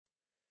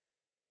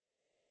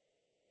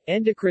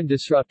Endocrine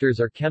disruptors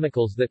are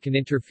chemicals that can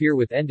interfere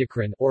with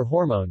endocrine, or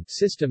hormone,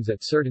 systems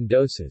at certain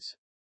doses.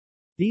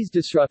 These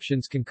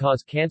disruptions can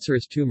cause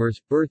cancerous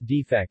tumors, birth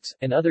defects,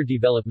 and other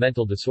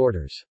developmental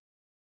disorders.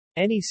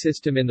 Any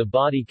system in the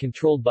body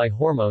controlled by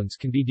hormones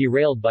can be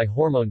derailed by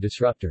hormone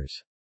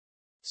disruptors.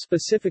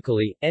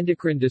 Specifically,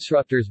 endocrine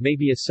disruptors may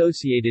be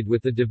associated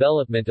with the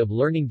development of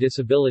learning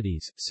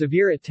disabilities,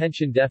 severe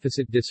attention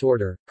deficit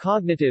disorder,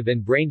 cognitive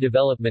and brain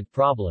development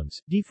problems,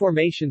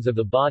 deformations of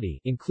the body,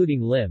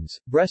 including limbs,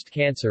 breast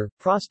cancer,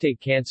 prostate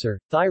cancer,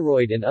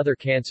 thyroid and other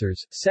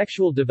cancers,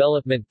 sexual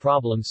development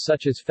problems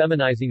such as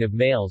feminizing of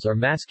males or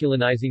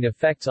masculinizing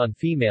effects on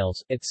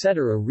females,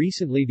 etc.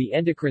 Recently, the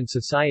Endocrine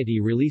Society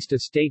released a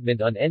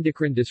statement on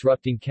endocrine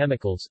disrupting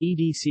chemicals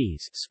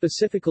 (EDCs),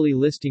 specifically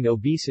listing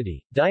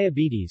obesity,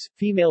 diabetes,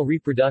 female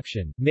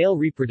reproduction, male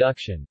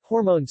reproduction,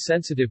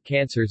 hormone-sensitive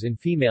cancers in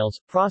females,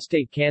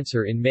 prostate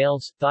cancer in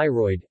males,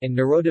 thyroid, and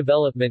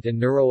neurodevelopment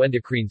and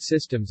neuroendocrine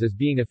systems as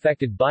being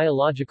affected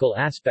biological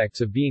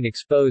aspects of being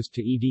exposed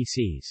to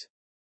EDCs.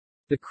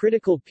 The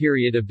critical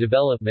period of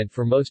development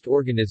for most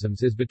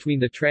organisms is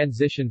between the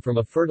transition from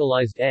a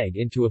fertilized egg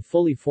into a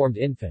fully formed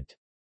infant.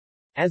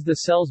 As the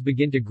cells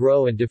begin to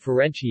grow and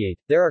differentiate,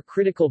 there are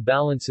critical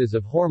balances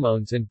of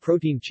hormones and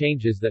protein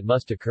changes that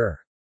must occur.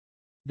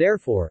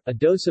 Therefore, a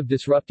dose of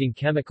disrupting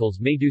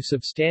chemicals may do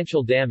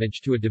substantial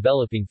damage to a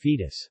developing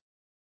fetus.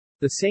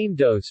 The same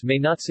dose may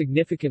not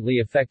significantly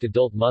affect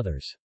adult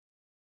mothers.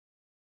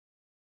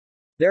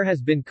 There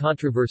has been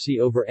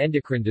controversy over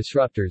endocrine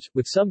disruptors,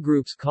 with some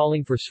groups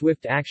calling for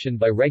swift action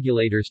by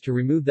regulators to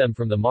remove them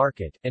from the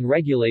market, and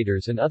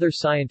regulators and other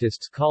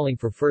scientists calling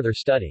for further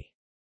study.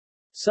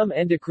 Some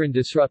endocrine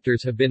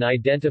disruptors have been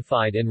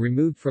identified and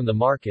removed from the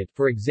market,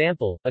 for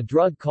example, a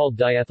drug called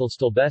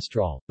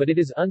diethylstilbestrol, but it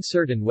is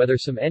uncertain whether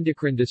some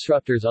endocrine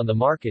disruptors on the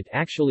market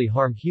actually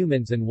harm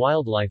humans and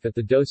wildlife at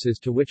the doses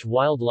to which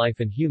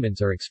wildlife and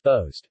humans are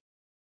exposed.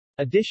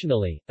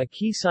 Additionally, a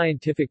key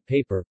scientific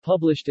paper,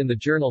 published in the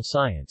journal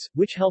Science,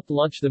 which helped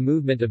launch the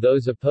movement of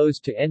those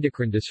opposed to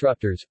endocrine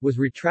disruptors, was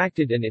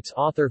retracted and its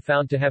author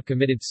found to have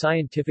committed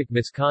scientific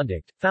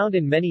misconduct. Found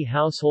in many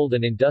household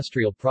and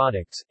industrial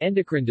products,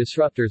 endocrine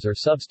disruptors are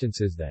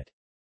substances that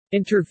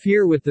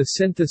interfere with the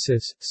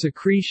synthesis,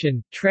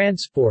 secretion,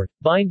 transport,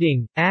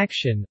 binding,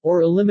 action,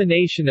 or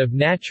elimination of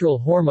natural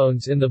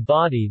hormones in the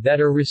body that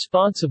are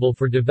responsible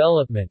for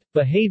development,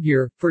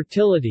 behavior,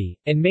 fertility,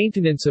 and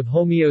maintenance of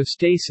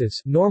homeostasis,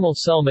 normal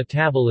cell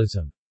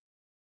metabolism.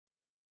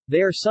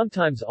 They are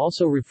sometimes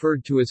also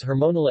referred to as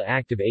hormonally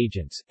active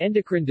agents,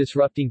 endocrine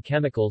disrupting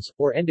chemicals,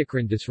 or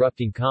endocrine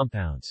disrupting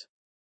compounds.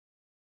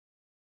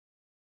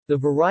 The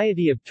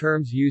variety of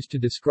terms used to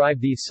describe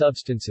these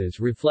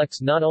substances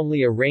reflects not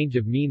only a range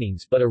of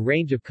meanings but a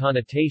range of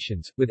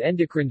connotations, with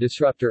endocrine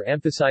disruptor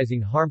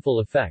emphasizing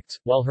harmful effects,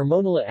 while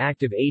hormonally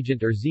active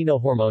agent or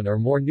xenohormone are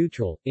more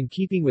neutral, in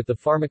keeping with the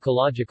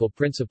pharmacological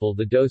principle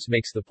the dose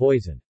makes the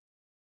poison.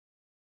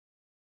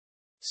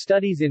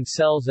 Studies in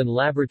cells and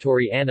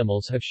laboratory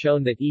animals have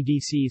shown that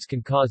EDCs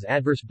can cause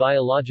adverse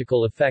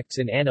biological effects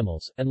in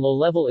animals, and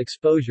low-level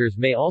exposures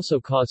may also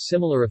cause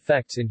similar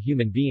effects in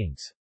human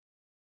beings.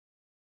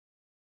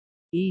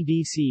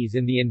 EDCs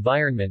in the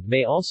environment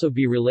may also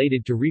be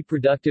related to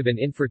reproductive and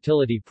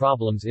infertility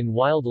problems in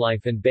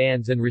wildlife, and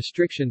bans and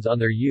restrictions on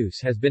their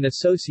use has been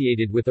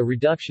associated with a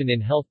reduction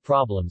in health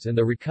problems and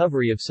the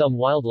recovery of some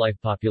wildlife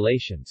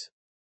populations.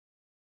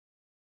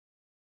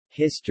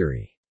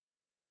 History.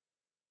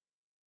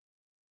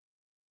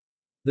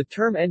 The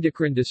term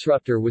endocrine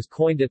disruptor was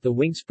coined at the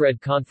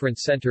Wingspread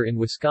Conference Center in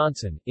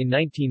Wisconsin, in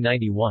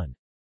 1991.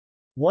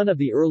 One of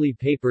the early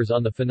papers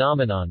on the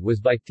phenomenon was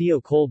by Theo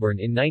Colburn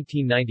in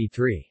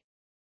 1993.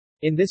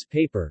 In this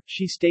paper,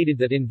 she stated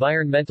that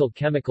environmental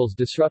chemicals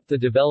disrupt the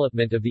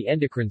development of the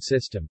endocrine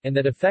system, and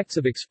that effects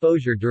of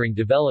exposure during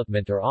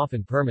development are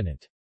often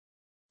permanent.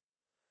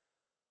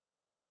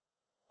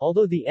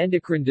 Although the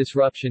endocrine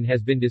disruption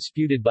has been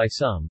disputed by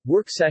some,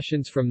 work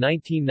sessions from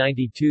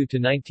 1992 to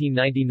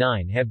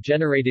 1999 have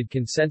generated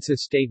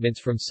consensus statements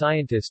from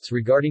scientists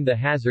regarding the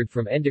hazard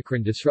from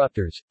endocrine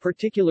disruptors,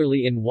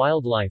 particularly in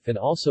wildlife and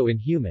also in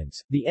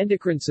humans. The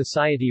Endocrine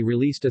Society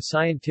released a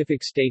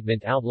scientific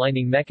statement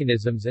outlining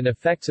mechanisms and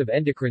effects of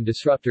endocrine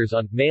disruptors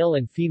on male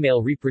and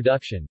female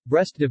reproduction,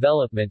 breast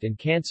development and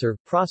cancer,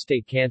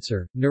 prostate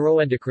cancer,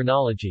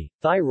 neuroendocrinology,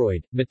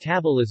 thyroid,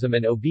 metabolism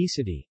and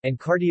obesity, and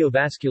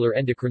cardiovascular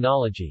endocrinology,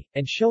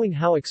 and showing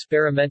how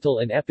experimental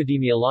and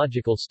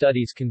epidemiological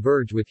studies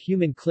converge with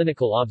human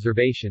clinical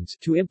observations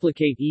to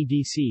implicate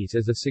EDCs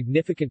as a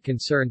significant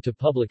concern to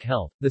public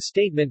health. The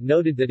statement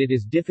noted that it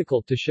is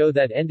difficult to show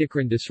that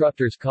endocrine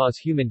disruptors cause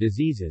human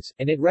diseases,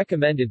 and it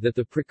recommended that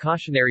the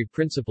precautionary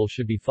principle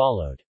should be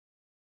followed.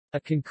 A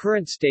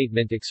concurrent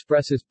statement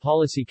expresses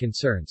policy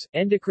concerns.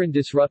 Endocrine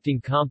disrupting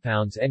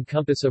compounds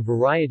encompass a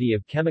variety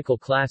of chemical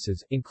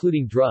classes,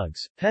 including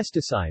drugs,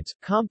 pesticides,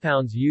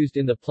 compounds used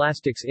in the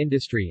plastics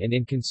industry and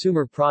in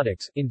consumer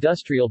products,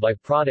 industrial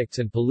byproducts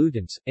and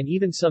pollutants, and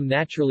even some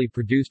naturally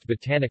produced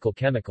botanical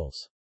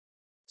chemicals.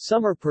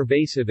 Some are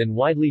pervasive and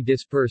widely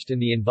dispersed in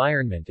the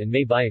environment and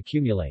may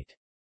bioaccumulate.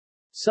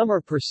 Some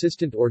are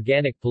persistent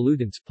organic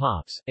pollutants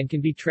 (POPs), and can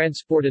be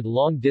transported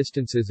long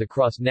distances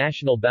across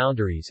national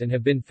boundaries and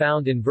have been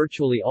found in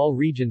virtually all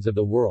regions of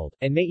the world,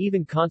 and may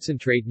even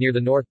concentrate near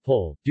the North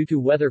Pole, due to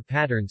weather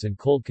patterns and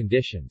cold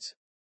conditions.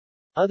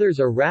 Others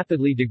are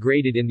rapidly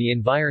degraded in the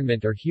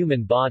environment or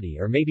human body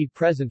or may be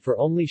present for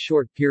only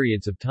short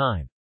periods of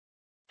time.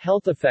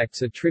 Health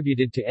effects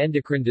attributed to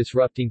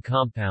endocrine-disrupting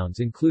compounds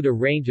include a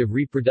range of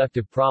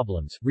reproductive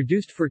problems,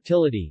 reduced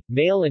fertility,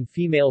 male and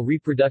female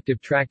reproductive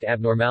tract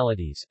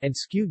abnormalities, and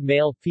skewed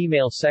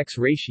male-female sex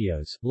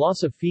ratios,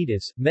 loss of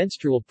fetus,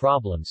 menstrual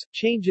problems,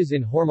 changes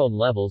in hormone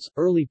levels,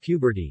 early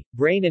puberty,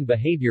 brain and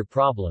behavior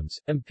problems,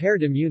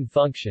 impaired immune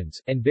functions,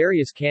 and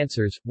various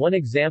cancers. One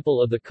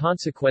example of the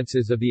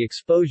consequences of the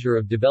exposure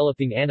of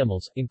developing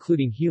animals,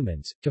 including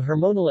humans, to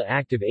hormonally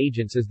active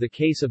agents is the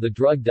case of the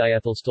drug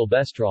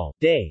diethylstilbestrol,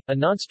 DAY, a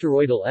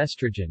nonsteroidal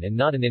estrogen and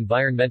not an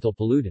environmental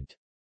pollutant.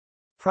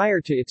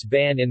 Prior to its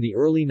ban in the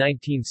early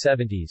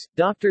 1970s,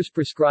 doctors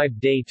prescribed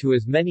DAY to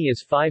as many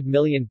as 5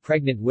 million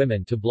pregnant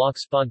women to block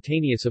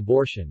spontaneous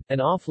abortion,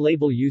 an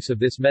off-label use of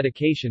this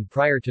medication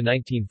prior to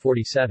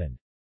 1947.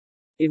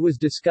 It was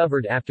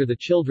discovered after the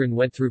children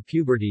went through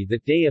puberty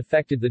that DAY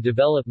affected the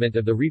development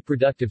of the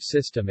reproductive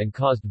system and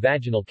caused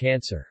vaginal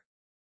cancer.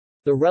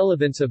 The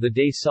relevance of the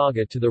DAY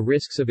saga to the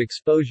risks of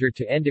exposure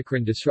to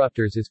endocrine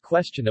disruptors is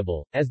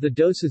questionable, as the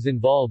doses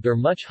involved are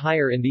much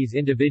higher in these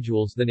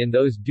individuals than in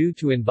those due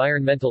to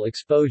environmental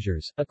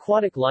exposures.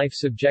 Aquatic life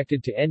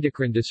subjected to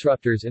endocrine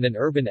disruptors in an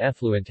urban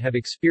effluent have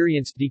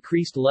experienced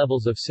decreased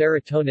levels of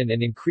serotonin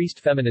and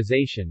increased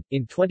feminization.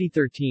 In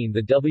 2013,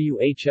 the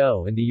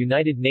WHO and the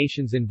United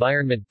Nations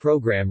Environment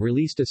Programme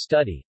released a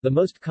study, the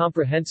most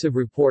comprehensive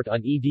report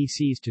on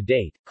EDCs to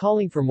date,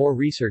 calling for more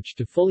research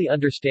to fully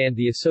understand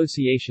the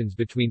associations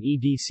between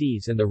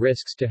EDCs and the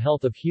risks to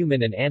health of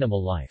human and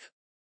animal life.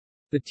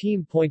 The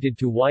team pointed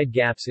to wide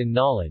gaps in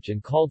knowledge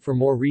and called for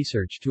more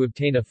research to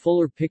obtain a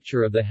fuller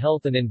picture of the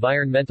health and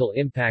environmental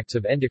impacts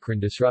of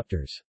endocrine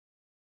disruptors.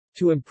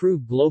 To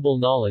improve global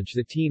knowledge,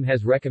 the team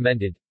has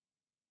recommended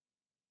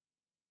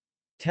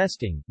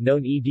testing.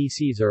 Known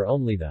EDCs are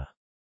only the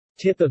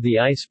tip of the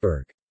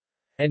iceberg,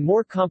 and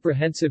more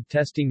comprehensive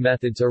testing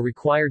methods are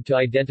required to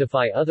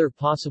identify other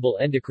possible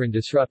endocrine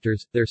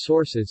disruptors, their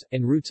sources,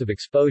 and routes of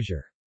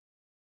exposure.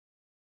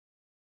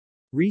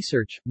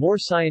 Research. More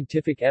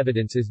scientific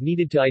evidence is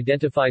needed to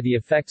identify the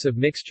effects of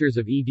mixtures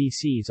of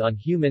EDCs on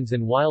humans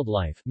and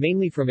wildlife,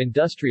 mainly from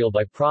industrial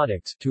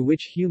byproducts, to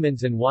which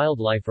humans and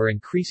wildlife are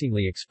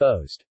increasingly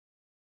exposed.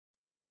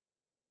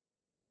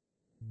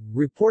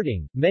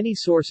 Reporting. Many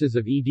sources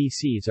of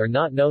EDCs are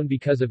not known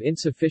because of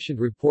insufficient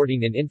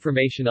reporting and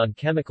information on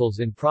chemicals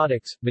in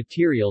products,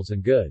 materials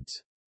and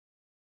goods.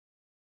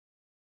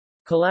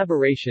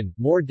 Collaboration.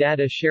 More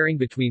data sharing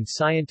between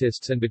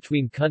scientists and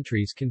between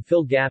countries can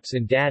fill gaps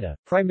in data,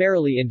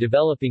 primarily in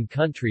developing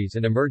countries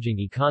and emerging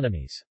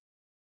economies.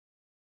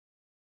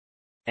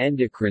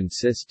 Endocrine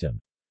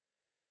system.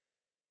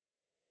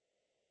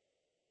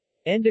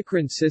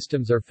 Endocrine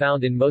systems are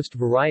found in most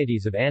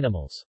varieties of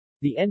animals.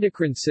 The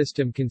endocrine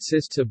system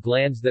consists of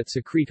glands that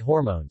secrete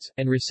hormones,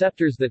 and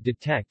receptors that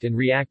detect and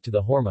react to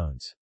the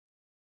hormones.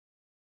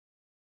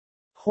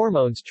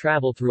 Hormones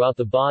travel throughout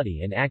the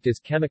body and act as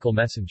chemical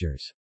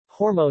messengers.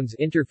 Hormones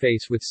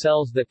interface with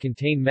cells that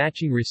contain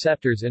matching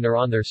receptors and are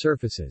on their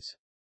surfaces.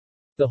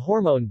 The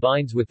hormone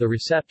binds with the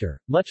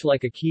receptor, much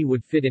like a key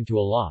would fit into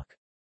a lock.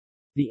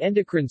 The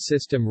endocrine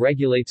system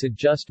regulates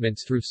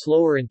adjustments through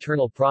slower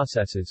internal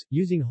processes,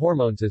 using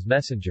hormones as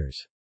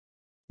messengers.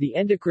 The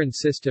endocrine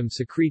system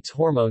secretes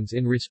hormones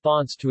in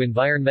response to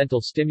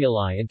environmental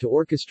stimuli and to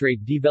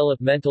orchestrate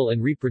developmental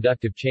and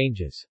reproductive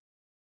changes.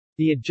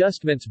 The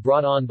adjustments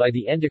brought on by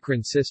the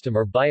endocrine system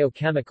are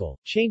biochemical,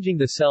 changing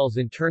the cell's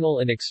internal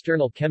and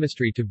external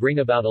chemistry to bring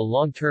about a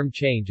long-term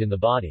change in the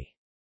body.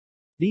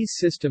 These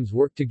systems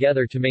work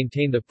together to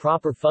maintain the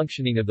proper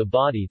functioning of the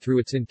body through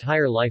its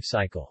entire life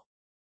cycle.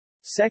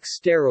 Sex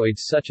steroids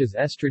such as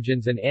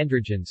estrogens and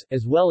androgens,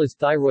 as well as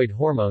thyroid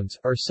hormones,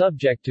 are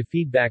subject to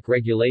feedback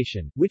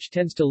regulation, which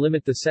tends to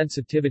limit the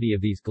sensitivity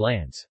of these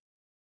glands.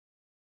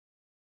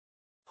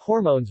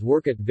 Hormones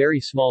work at very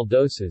small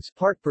doses,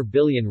 part per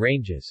billion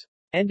ranges.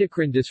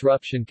 Endocrine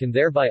disruption can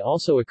thereby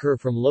also occur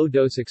from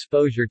low-dose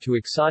exposure to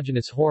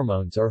exogenous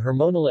hormones or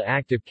hormonally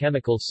active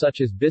chemicals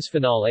such as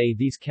bisphenol A.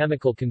 These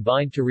chemicals can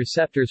bind to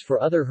receptors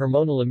for other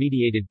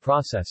hormonal-mediated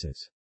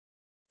processes.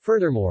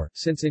 Furthermore,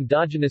 since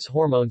endogenous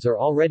hormones are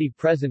already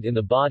present in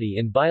the body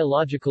in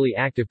biologically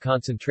active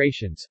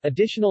concentrations,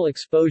 additional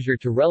exposure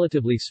to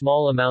relatively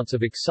small amounts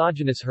of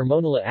exogenous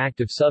hormonally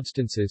active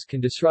substances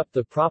can disrupt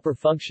the proper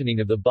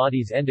functioning of the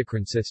body's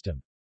endocrine system.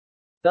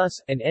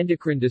 Thus, an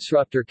endocrine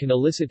disruptor can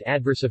elicit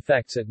adverse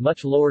effects at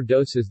much lower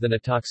doses than a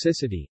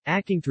toxicity,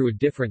 acting through a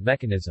different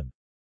mechanism.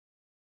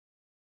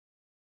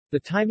 The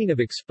timing of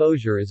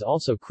exposure is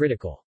also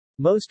critical.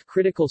 Most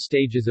critical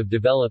stages of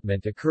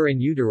development occur in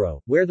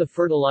utero, where the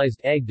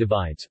fertilized egg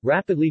divides,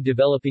 rapidly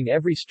developing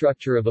every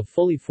structure of a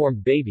fully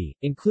formed baby,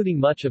 including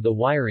much of the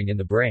wiring in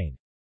the brain.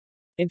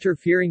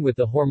 Interfering with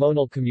the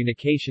hormonal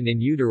communication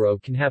in utero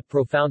can have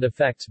profound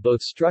effects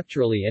both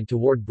structurally and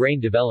toward brain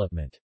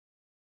development.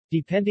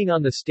 Depending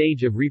on the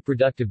stage of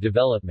reproductive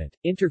development,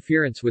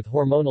 interference with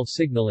hormonal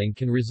signaling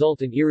can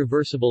result in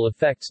irreversible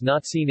effects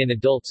not seen in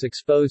adults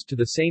exposed to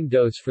the same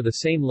dose for the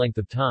same length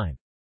of time.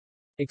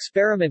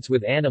 Experiments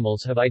with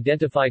animals have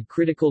identified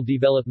critical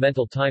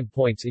developmental time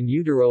points in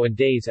utero and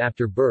days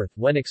after birth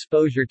when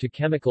exposure to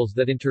chemicals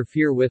that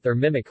interfere with or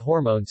mimic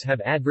hormones have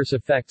adverse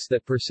effects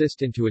that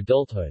persist into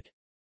adulthood.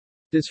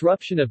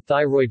 Disruption of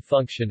thyroid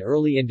function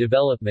early in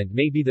development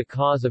may be the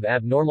cause of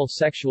abnormal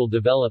sexual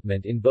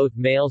development in both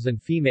males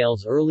and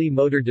females, early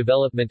motor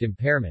development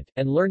impairment,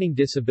 and learning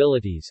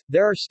disabilities.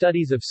 There are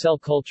studies of cell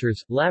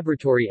cultures,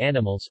 laboratory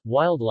animals,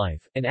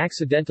 wildlife, and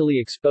accidentally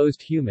exposed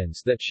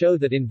humans that show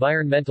that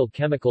environmental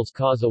chemicals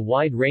cause a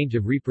wide range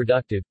of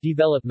reproductive,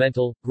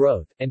 developmental,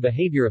 growth, and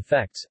behavior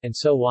effects, and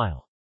so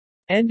while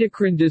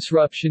endocrine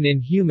disruption in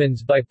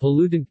humans by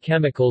pollutant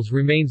chemicals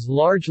remains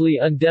largely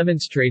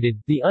undemonstrated,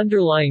 the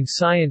underlying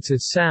science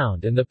is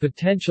sound and the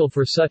potential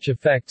for such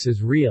effects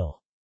is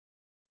real.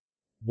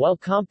 While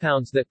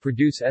compounds that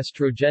produce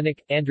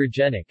estrogenic,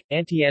 androgenic,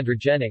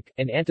 antiandrogenic,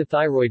 and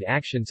antithyroid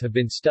actions have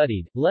been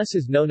studied, less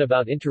is known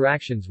about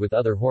interactions with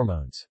other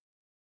hormones.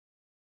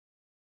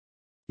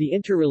 The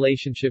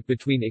interrelationship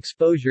between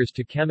exposures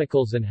to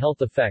chemicals and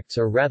health effects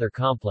are rather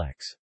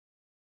complex.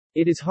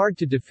 It is hard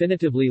to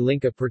definitively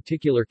link a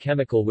particular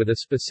chemical with a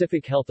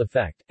specific health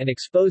effect, and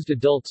exposed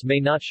adults may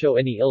not show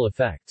any ill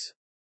effects.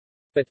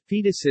 But,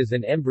 fetuses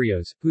and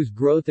embryos, whose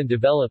growth and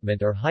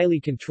development are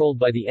highly controlled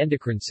by the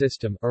endocrine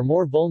system, are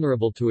more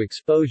vulnerable to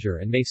exposure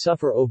and may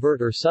suffer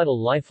overt or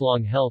subtle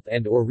lifelong health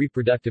and/or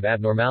reproductive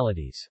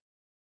abnormalities.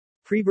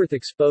 Prebirth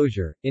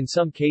exposure, in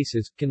some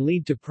cases, can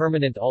lead to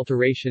permanent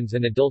alterations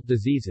and adult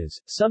diseases.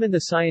 Some in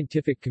the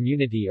scientific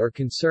community are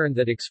concerned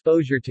that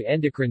exposure to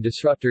endocrine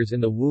disruptors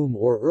in the womb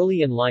or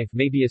early in life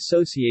may be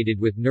associated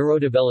with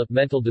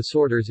neurodevelopmental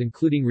disorders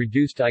including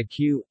reduced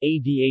IQ,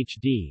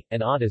 ADHD,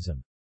 and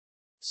autism.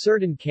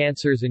 Certain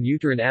cancers and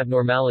uterine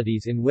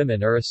abnormalities in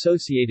women are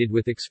associated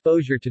with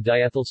exposure to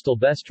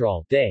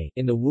diethylstilbestrol (DAE)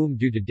 in the womb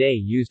due to DAE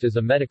used as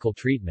a medical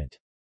treatment.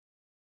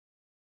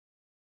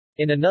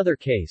 In another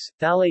case,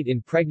 phthalate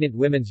in pregnant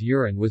women's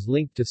urine was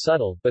linked to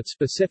subtle, but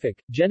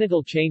specific,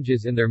 genital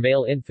changes in their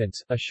male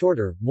infants, a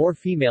shorter, more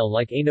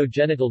female-like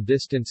anogenital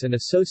distance and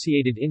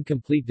associated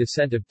incomplete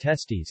descent of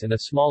testes and a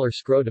smaller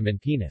scrotum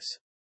and penis.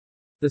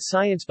 The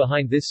science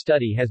behind this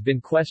study has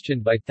been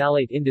questioned by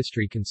phthalate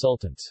industry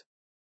consultants.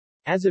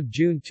 As of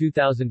June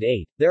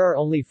 2008, there are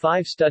only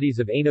 5 studies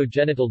of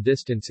anogenital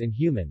distance in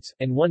humans,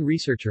 and one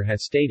researcher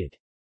has stated,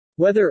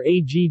 whether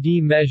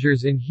AGD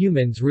measures in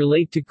humans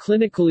relate to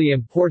clinically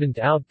important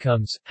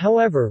outcomes,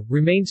 however,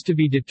 remains to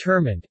be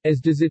determined,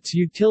 as does its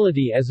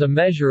utility as a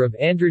measure of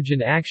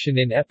androgen action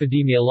in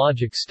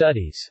epidemiologic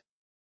studies.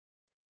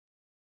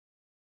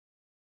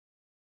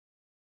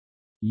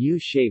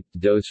 U-shaped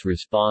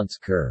dose-response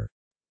curve.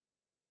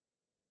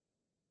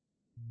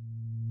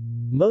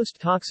 Most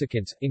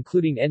toxicants,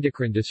 including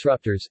endocrine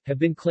disruptors, have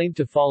been claimed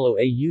to follow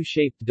a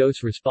U-shaped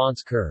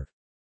dose-response curve.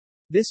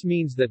 This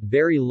means that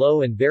very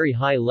low and very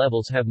high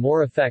levels have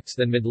more effects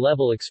than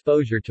mid-level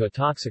exposure to a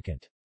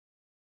toxicant.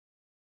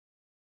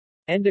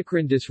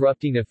 Endocrine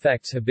disrupting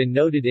effects have been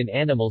noted in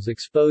animals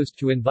exposed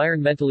to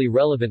environmentally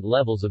relevant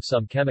levels of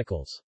some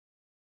chemicals.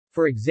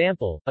 For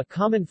example, a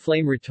common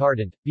flame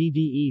retardant,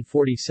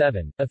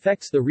 BDE-47,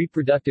 affects the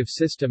reproductive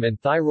system and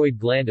thyroid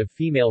gland of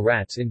female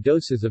rats in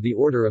doses of the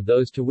order of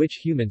those to which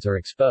humans are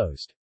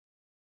exposed.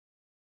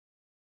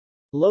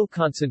 Low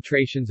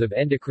concentrations of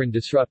endocrine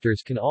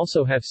disruptors can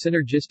also have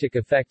synergistic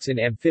effects in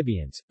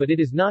amphibians, but it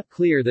is not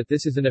clear that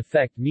this is an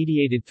effect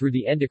mediated through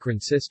the endocrine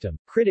system.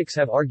 Critics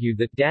have argued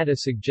that data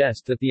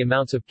suggest that the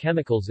amounts of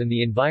chemicals in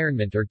the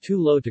environment are too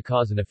low to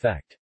cause an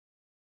effect.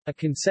 A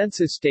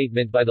consensus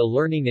statement by the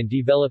Learning and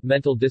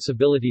Developmental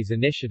Disabilities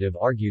Initiative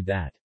argued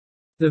that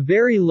the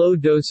very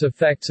low-dose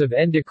effects of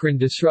endocrine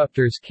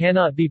disruptors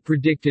cannot be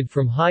predicted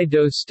from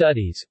high-dose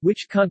studies,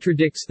 which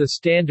contradicts the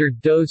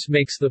standard dose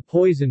makes the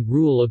poison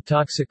rule of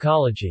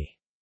toxicology.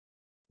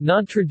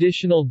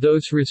 Non-traditional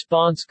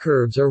dose-response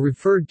curves are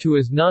referred to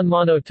as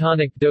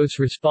non-monotonic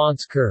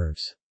dose-response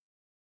curves.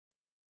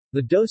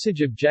 The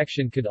dosage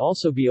objection could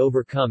also be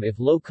overcome if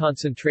low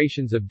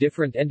concentrations of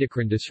different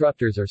endocrine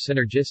disruptors are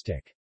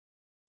synergistic.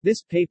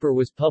 This paper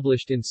was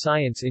published in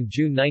Science in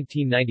June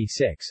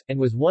 1996, and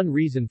was one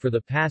reason for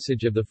the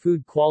passage of the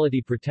Food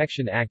Quality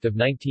Protection Act of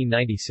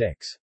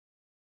 1996.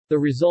 The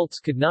results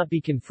could not be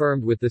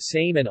confirmed with the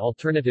same and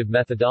alternative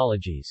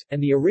methodologies,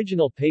 and the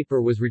original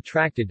paper was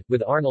retracted,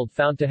 with Arnold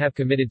found to have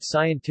committed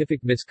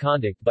scientific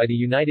misconduct by the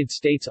United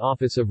States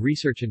Office of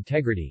Research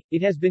Integrity.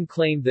 It has been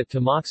claimed that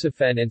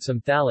tamoxifen and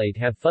some phthalate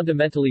have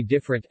fundamentally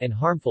different, and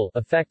harmful,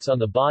 effects on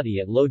the body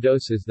at low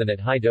doses than at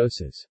high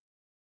doses.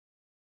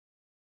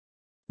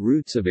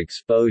 Routes of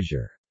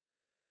exposure.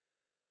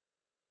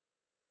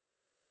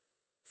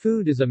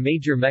 Food is a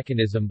major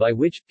mechanism by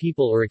which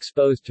people are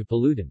exposed to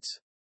pollutants.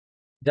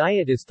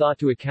 Diet is thought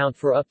to account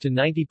for up to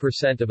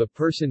 90% of a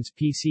person's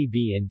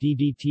PCB and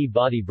DDT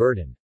body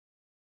burden.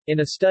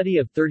 In a study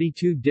of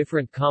 32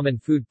 different common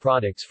food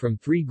products from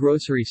 3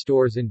 grocery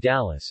stores in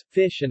Dallas,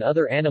 fish and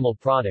other animal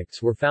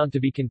products were found to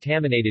be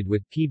contaminated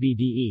with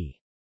PBDE.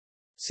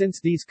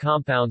 Since these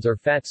compounds are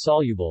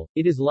fat-soluble,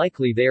 it is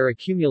likely they are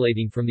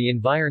accumulating from the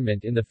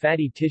environment in the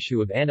fatty tissue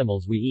of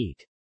animals we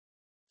eat.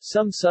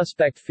 Some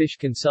suspect fish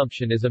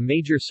consumption is a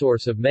major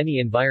source of many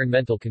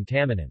environmental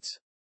contaminants.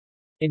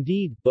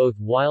 Indeed, both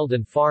wild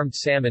and farmed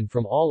salmon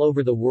from all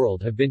over the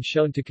world have been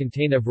shown to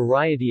contain a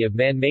variety of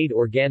man-made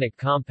organic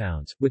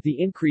compounds. With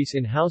the increase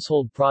in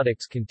household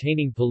products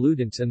containing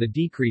pollutants and the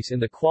decrease in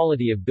the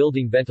quality of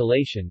building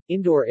ventilation,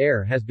 indoor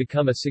air has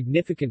become a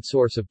significant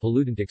source of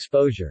pollutant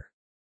exposure.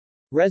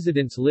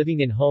 Residents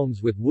living in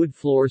homes with wood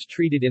floors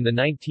treated in the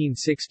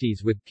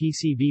 1960s with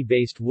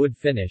PCB-based wood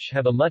finish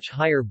have a much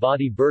higher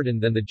body burden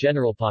than the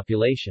general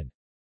population.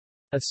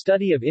 A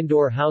study of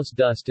indoor house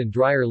dust and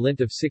dryer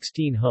lint of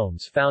 16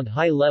 homes found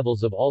high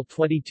levels of all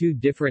 22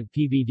 different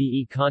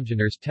PBDE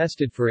congeners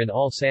tested for in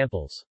all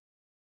samples.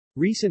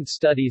 Recent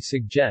studies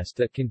suggest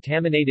that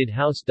contaminated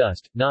house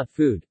dust, not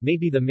food, may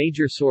be the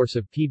major source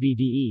of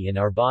PBDE in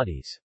our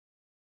bodies.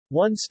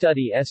 One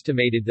study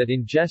estimated that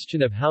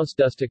ingestion of house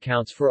dust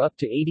accounts for up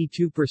to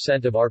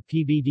 82% of our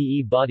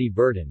PBDE body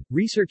burden.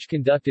 Research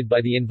conducted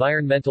by the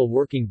Environmental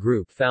Working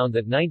Group found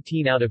that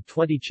 19 out of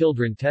 20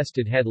 children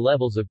tested had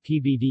levels of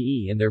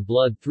PBDE in their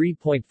blood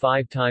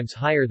 3.5 times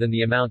higher than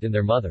the amount in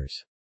their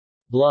mother's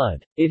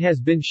blood. It has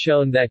been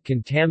shown that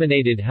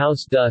contaminated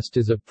house dust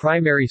is a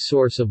primary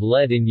source of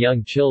lead in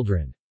young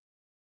children.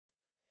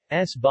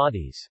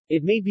 Bodies.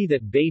 It may be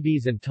that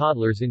babies and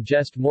toddlers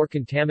ingest more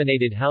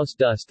contaminated house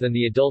dust than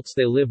the adults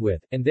they live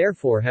with, and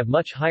therefore have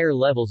much higher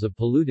levels of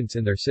pollutants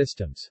in their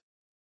systems.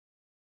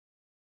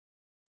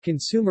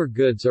 Consumer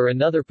goods are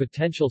another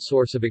potential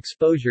source of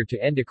exposure to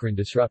endocrine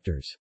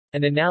disruptors.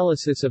 An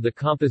analysis of the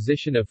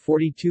composition of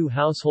 42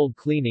 household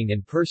cleaning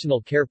and personal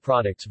care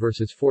products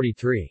versus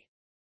 43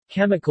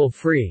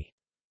 chemical-free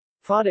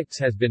products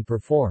has been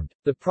performed.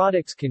 The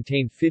products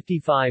contained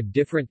 55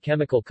 different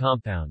chemical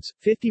compounds,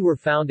 50 were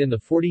found in the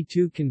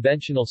 42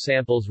 conventional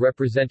samples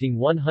representing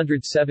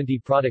 170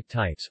 product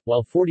types,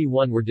 while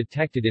 41 were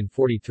detected in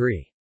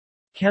 43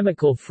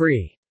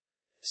 chemical-free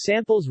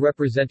samples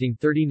representing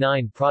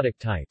 39 product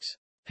types.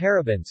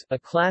 Parabens, a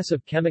class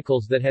of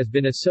chemicals that has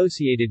been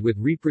associated with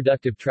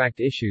reproductive tract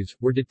issues,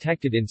 were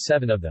detected in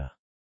 7 of the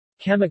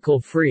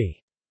chemical-free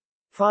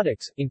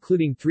products,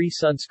 including 3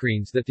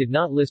 sunscreens that did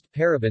not list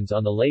parabens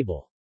on the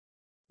label.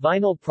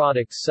 Vinyl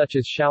products such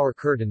as shower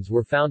curtains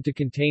were found to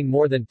contain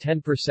more than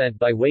 10%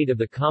 by weight of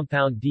the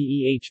compound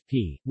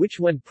DEHP, which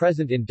when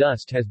present in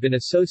dust has been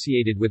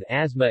associated with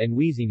asthma and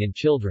wheezing in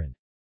children.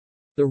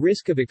 The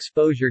risk of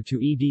exposure to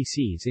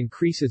EDCs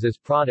increases as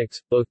products,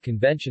 both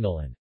conventional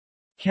and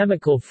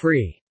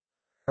chemical-free,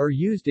 are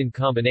used in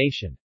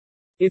combination.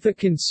 If a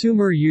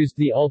consumer used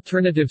the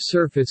alternative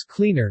surface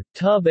cleaner,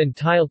 tub and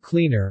tile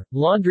cleaner,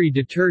 laundry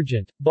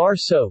detergent, bar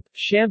soap,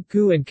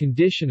 shampoo and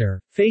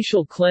conditioner,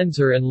 facial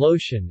cleanser and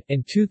lotion,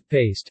 and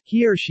toothpaste,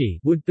 he or she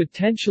would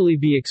potentially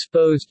be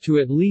exposed to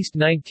at least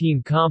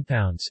 19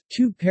 compounds,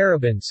 2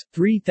 parabens,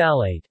 3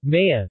 phthalate,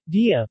 MEA,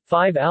 DIA,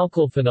 5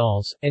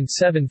 alkylphenols, and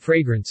 7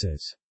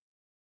 fragrances.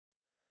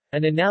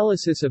 An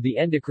analysis of the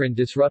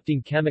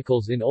endocrine-disrupting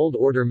chemicals in Old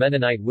Order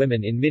Mennonite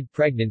women in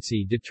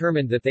mid-pregnancy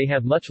determined that they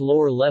have much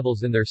lower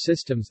levels in their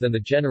systems than the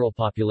general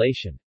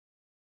population.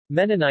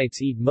 Mennonites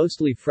eat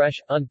mostly fresh,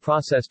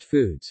 unprocessed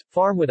foods,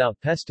 farm without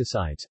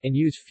pesticides, and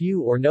use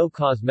few or no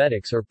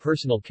cosmetics or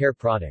personal care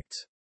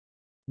products.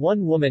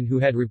 One woman who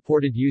had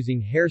reported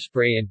using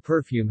hairspray and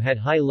perfume had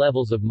high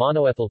levels of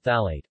monoethyl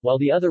phthalate, while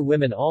the other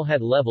women all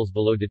had levels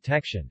below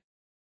detection.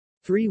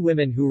 3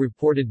 women who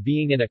reported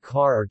being in a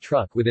car or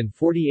truck within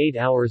 48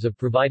 hours of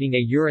providing a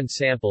urine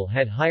sample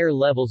had higher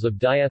levels of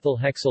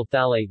diethylhexyl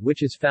phthalate,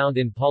 which is found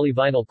in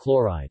polyvinyl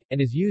chloride,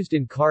 and is used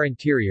in car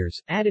interiors.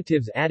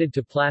 Additives added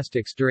to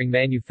plastics during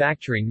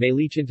manufacturing may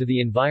leach into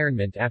the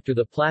environment after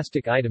the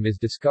plastic item is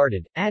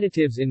discarded.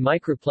 Additives in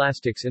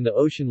microplastics in the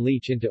ocean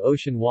leach into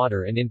ocean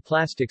water, and in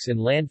plastics in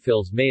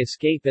landfills may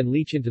escape and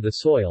leach into the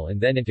soil and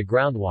then into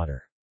groundwater.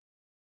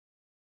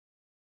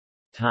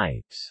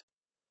 Types.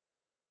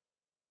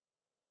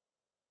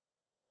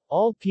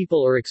 All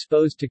people are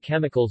exposed to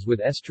chemicals with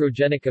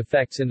estrogenic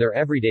effects in their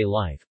everyday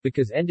life,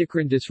 because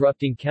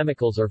endocrine-disrupting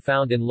chemicals are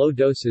found in low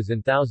doses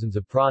in thousands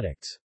of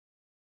products.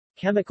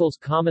 Chemicals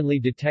commonly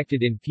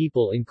detected in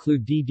people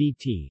include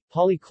DDT,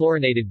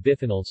 polychlorinated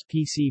biphenyls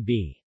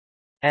 (PCB),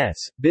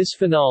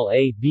 bisphenol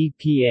A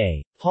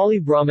 (BPA),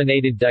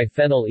 polybrominated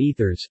diphenyl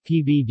ethers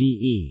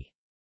 (PBDE),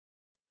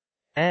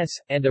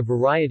 and a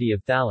variety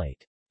of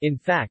phthalate. In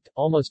fact,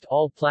 almost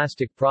all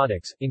plastic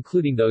products,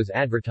 including those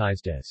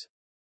advertised as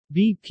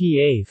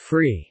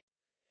BPA-free,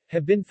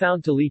 have been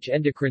found to leach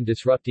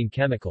endocrine-disrupting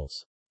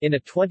chemicals. In a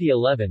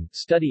 2011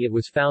 study it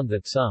was found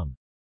that some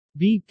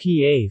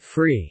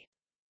BPA-free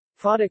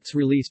products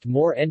released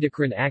more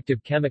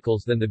endocrine-active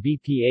chemicals than the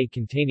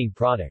BPA-containing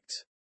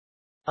products.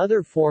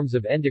 Other forms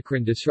of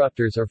endocrine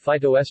disruptors are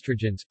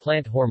phytoestrogens,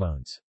 plant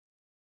hormones.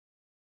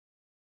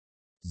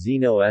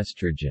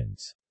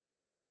 Xenoestrogens.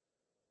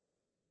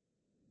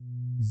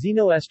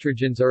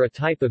 Xenoestrogens are a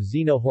type of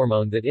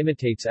xenohormone that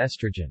imitates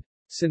estrogen.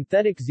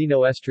 Synthetic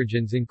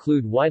xenoestrogens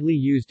include widely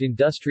used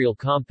industrial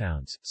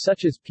compounds,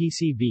 such as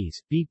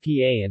PCBs,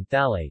 BPA and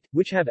phthalate,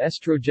 which have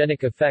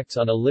estrogenic effects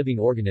on a living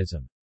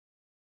organism.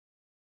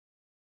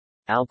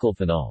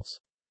 Alkylphenols.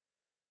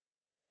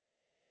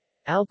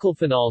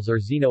 Alkylphenols are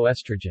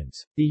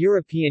xenoestrogens. The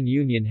European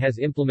Union has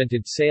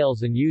implemented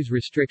sales and use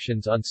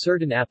restrictions on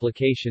certain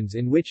applications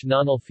in which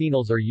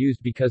nonylphenols are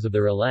used because of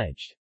their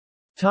alleged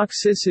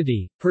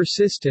toxicity,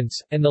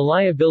 persistence, and the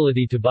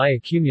liability to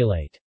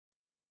bioaccumulate.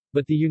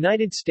 But the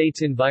United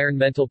States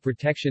Environmental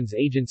Protection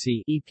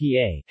Agency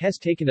 (EPA) has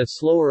taken a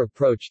slower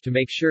approach to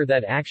make sure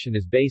that action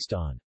is based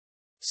on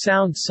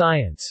sound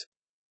science.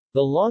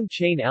 The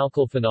long-chain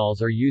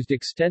alkylphenols are used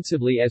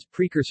extensively as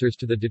precursors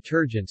to the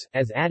detergents,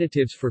 as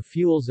additives for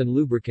fuels and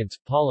lubricants,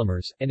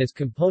 polymers, and as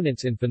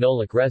components in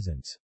phenolic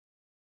resins.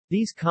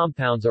 These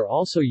compounds are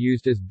also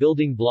used as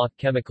building block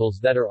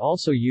chemicals that are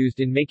also used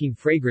in making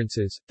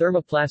fragrances,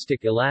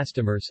 thermoplastic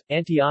elastomers,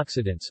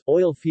 antioxidants,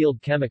 oil field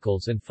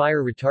chemicals and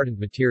fire retardant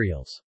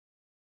materials.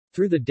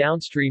 Through the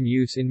downstream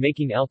use in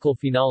making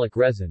alkylphenolic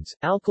resins,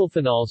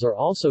 alkylphenols are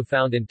also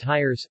found in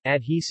tires,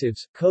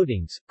 adhesives,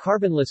 coatings,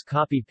 carbonless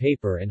copy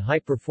paper and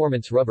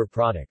high-performance rubber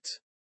products.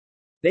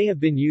 They have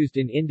been used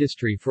in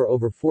industry for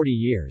over 40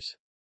 years.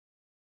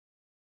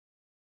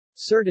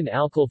 Certain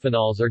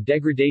alkylphenols are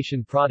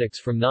degradation products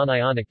from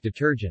non-ionic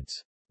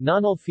detergents.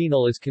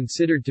 Nonylphenol is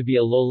considered to be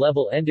a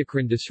low-level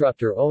endocrine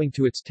disruptor owing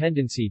to its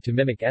tendency to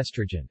mimic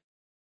estrogen.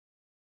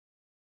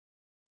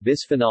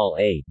 Bisphenol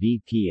A,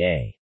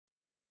 BPA.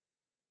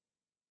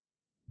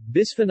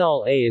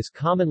 Bisphenol A is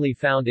commonly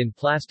found in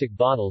plastic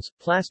bottles,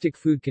 plastic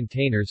food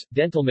containers,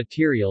 dental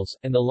materials,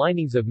 and the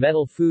linings of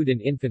metal food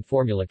and infant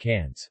formula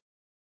cans.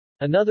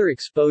 Another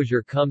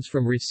exposure comes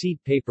from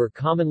receipt paper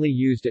commonly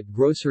used at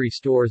grocery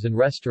stores and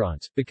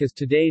restaurants, because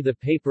today the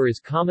paper is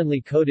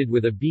commonly coated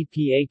with a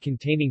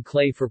BPA-containing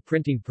clay for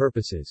printing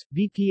purposes.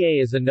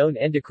 BPA is a known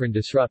endocrine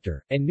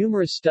disruptor, and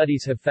numerous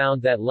studies have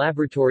found that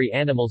laboratory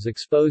animals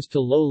exposed to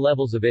low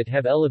levels of it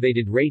have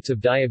elevated rates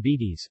of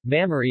diabetes,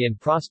 mammary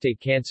and prostate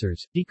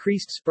cancers,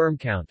 decreased sperm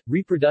count,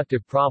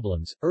 reproductive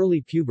problems,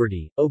 early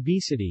puberty,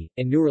 obesity,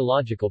 and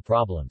neurological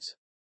problems.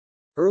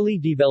 Early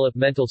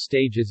developmental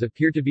stages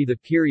appear to be the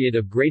period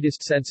of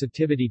greatest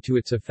sensitivity to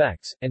its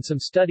effects, and some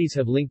studies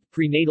have linked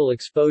prenatal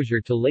exposure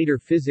to later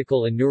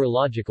physical and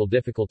neurological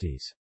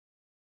difficulties.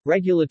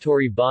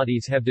 Regulatory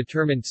bodies have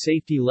determined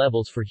safety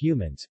levels for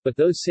humans, but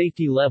those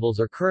safety levels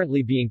are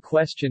currently being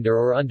questioned or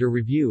are under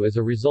review as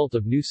a result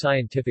of new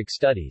scientific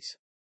studies.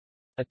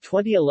 A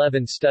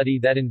 2011 study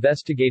that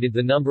investigated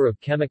the number of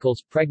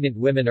chemicals pregnant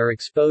women are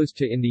exposed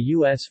to in the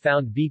U.S.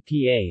 found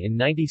BPA in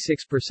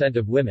 96%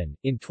 of women.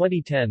 In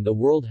 2010, the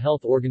World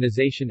Health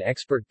Organization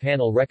expert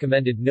panel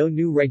recommended no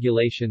new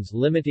regulations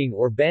limiting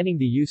or banning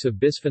the use of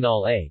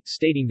bisphenol A,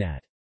 stating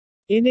that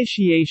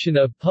initiation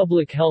of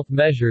public health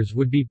measures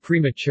would be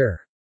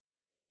premature.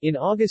 In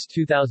August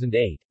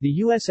 2008, the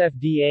US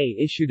FDA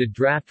issued a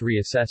draft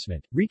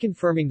reassessment,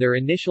 reconfirming their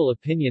initial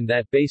opinion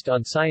that based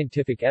on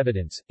scientific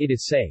evidence, it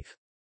is safe.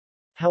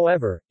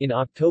 However, in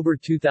October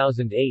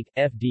 2008,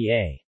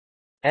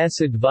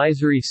 FDA's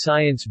Advisory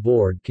Science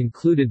Board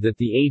concluded that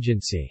the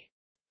agency's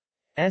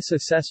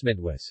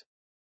assessment was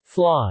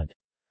flawed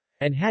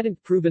and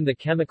hadn't proven the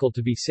chemical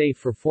to be safe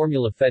for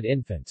formula-fed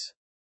infants.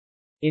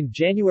 In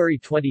January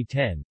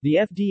 2010, the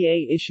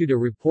FDA issued a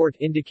report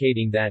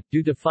indicating that,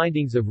 due to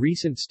findings of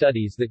recent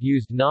studies that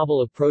used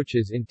novel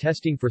approaches in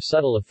testing for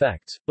subtle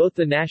effects, both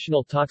the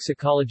National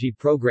Toxicology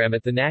Program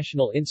at the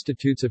National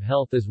Institutes of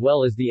Health as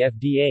well as the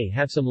FDA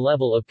have some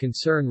level of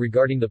concern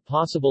regarding the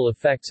possible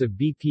effects of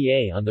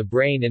BPA on the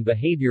brain and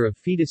behavior of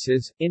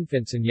fetuses,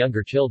 infants and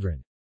younger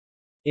children.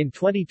 In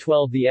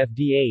 2012 the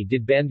FDA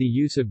did ban the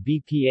use of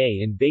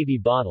BPA in baby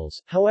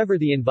bottles, however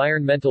the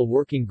Environmental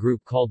Working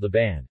Group called the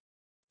ban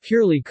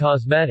purely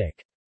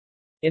cosmetic.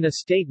 In a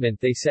statement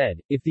they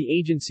said, if the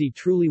agency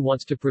truly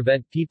wants to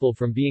prevent people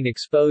from being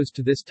exposed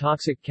to this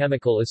toxic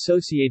chemical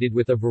associated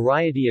with a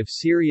variety of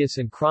serious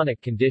and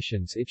chronic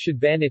conditions, it should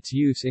ban its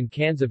use in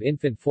cans of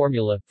infant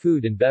formula,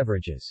 food and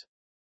beverages.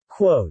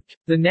 Quote,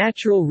 the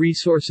Natural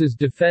Resources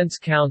Defense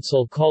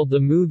Council called the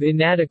move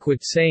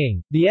inadequate,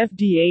 saying, the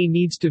FDA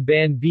needs to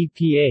ban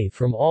BPA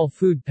from all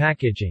food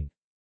packaging.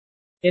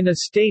 In a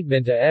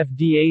statement, a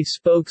FDA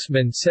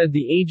spokesman said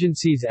the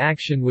agency's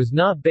action was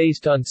not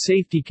based on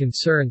safety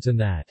concerns and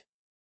that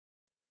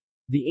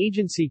the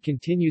agency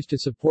continues to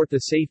support the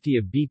safety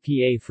of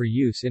BPA for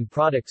use in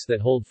products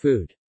that hold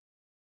food.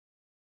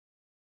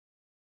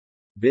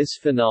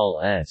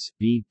 Bisphenol S,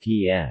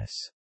 BPS.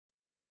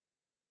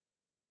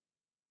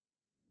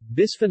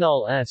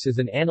 Bisphenol S is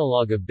an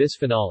analog of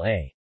bisphenol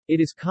A. It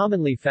is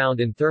commonly found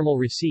in thermal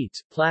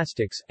receipts,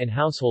 plastics, and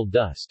household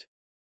dust.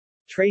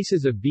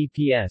 Traces of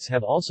BPS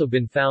have also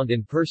been found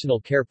in personal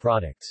care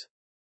products.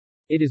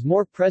 It is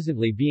more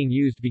presently being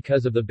used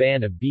because of the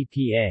ban of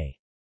BPA.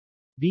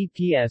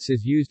 BPS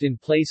is used in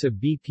place of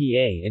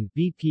BPA in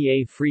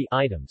BPA-free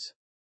items.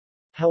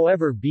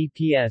 However,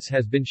 BPS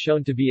has been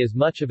shown to be as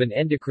much of an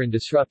endocrine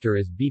disruptor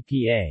as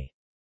BPA.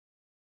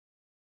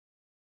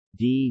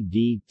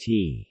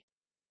 DDT.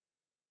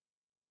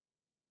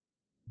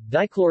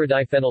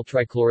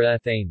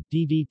 Dichlorodiphenyltrichloroethane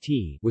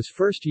 (DDT) was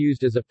first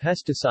used as a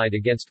pesticide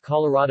against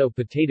Colorado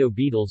potato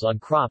beetles on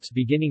crops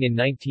beginning in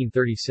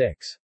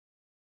 1936.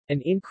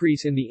 An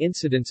increase in the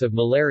incidence of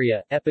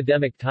malaria,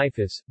 epidemic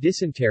typhus,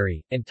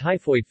 dysentery, and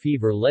typhoid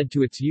fever led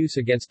to its use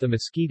against the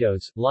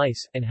mosquitoes,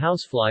 lice, and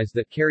houseflies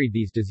that carried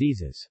these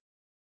diseases.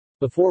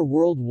 Before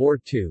World War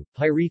II,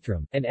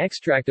 pyrethrum, an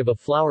extract of a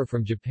flower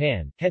from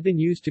Japan, had been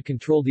used to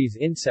control these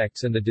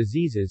insects and the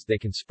diseases they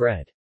can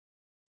spread.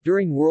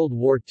 During World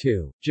War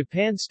II,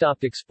 Japan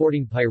stopped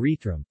exporting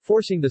pyrethrum,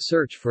 forcing the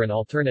search for an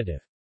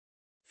alternative.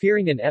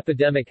 Fearing an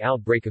epidemic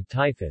outbreak of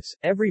typhus,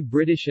 every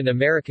British and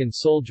American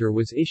soldier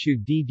was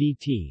issued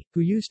DDT, who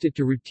used it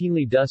to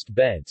routinely dust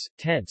beds,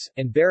 tents,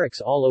 and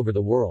barracks all over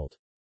the world.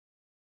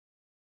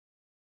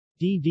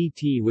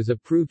 DDT was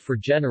approved for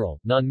general,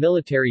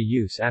 non-military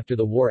use after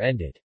the war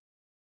ended.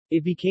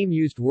 It became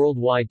used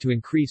worldwide to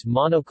increase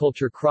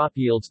monoculture crop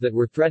yields that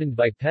were threatened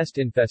by pest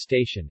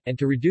infestation, and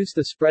to reduce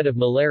the spread of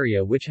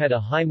malaria, which had a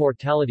high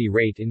mortality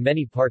rate in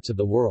many parts of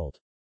the world.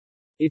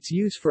 Its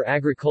use for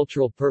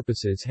agricultural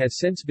purposes has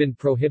since been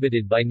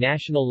prohibited by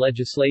national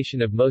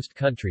legislation of most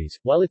countries,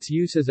 while its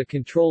use as a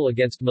control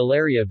against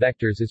malaria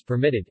vectors is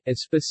permitted,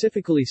 as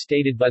specifically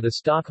stated by the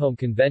Stockholm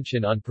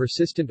Convention on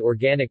Persistent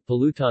Organic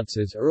Pollutants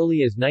as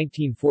early as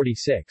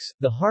 1946.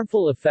 The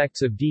harmful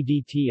effects of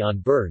DDT on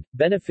bird,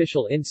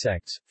 beneficial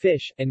insects,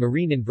 fish, and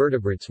marine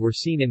invertebrates were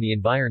seen in the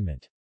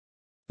environment.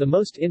 The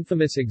most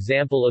infamous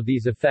example of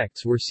these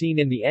effects were seen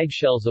in the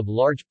eggshells of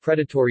large,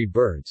 predatory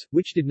birds,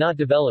 which did not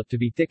develop to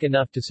be thick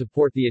enough to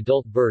support the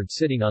adult bird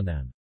sitting on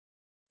them.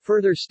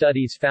 Further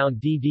studies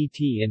found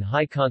DDT in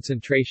high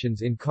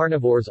concentrations in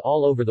carnivores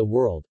all over the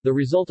world, the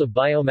result of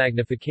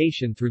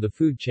biomagnification through the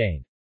food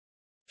chain.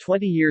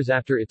 20 years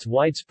after its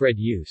widespread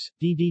use,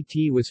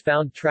 DDT was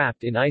found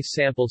trapped in ice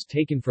samples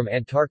taken from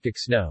Antarctic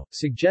snow,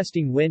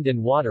 suggesting wind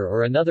and water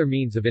or another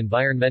means of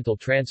environmental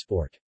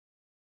transport.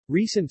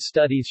 Recent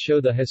studies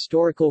show the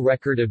historical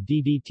record of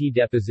DDT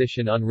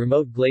deposition on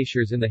remote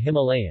glaciers in the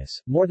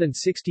Himalayas. More than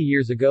 60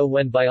 years ago,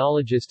 when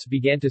biologists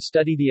began to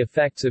study the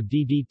effects of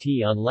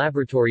DDT on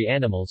laboratory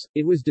animals,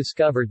 it was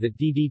discovered that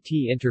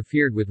DDT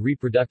interfered with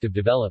reproductive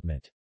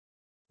development.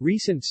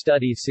 Recent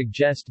studies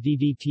suggest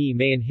DDT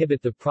may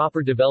inhibit the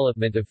proper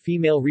development of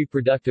female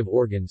reproductive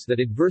organs that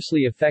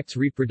adversely affects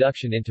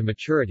reproduction into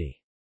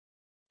maturity.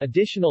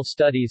 Additional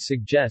studies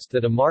suggest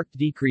that a marked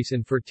decrease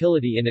in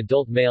fertility in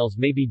adult males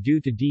may be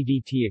due to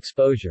DDT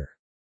exposure.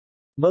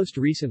 Most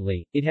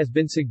recently, it has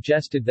been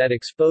suggested that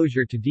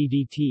exposure to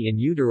DDT in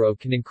utero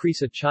can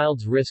increase a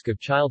child's risk of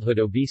childhood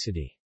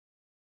obesity.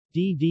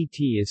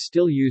 DDT is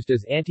still used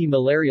as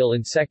anti-malarial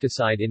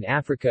insecticide in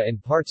Africa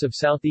and parts of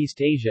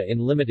Southeast Asia in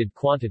limited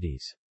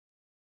quantities.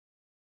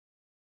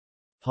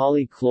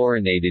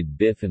 Polychlorinated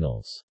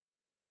biphenyls.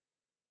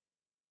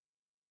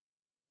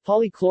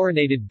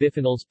 Polychlorinated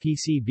biphenyls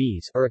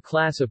 (PCBs) are a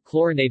class of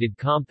chlorinated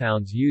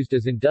compounds used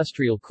as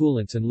industrial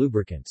coolants and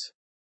lubricants.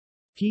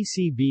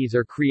 PCBs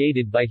are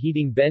created by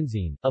heating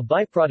benzene, a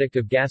byproduct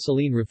of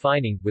gasoline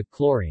refining, with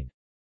chlorine.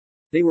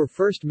 They were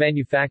first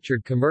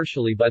manufactured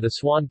commercially by the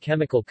Swan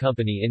Chemical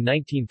Company in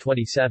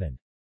 1927.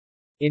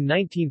 In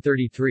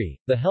 1933,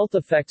 the health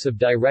effects of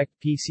direct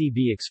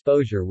PCB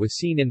exposure was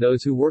seen in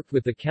those who worked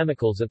with the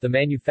chemicals at the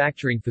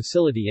manufacturing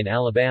facility in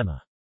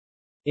Alabama.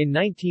 In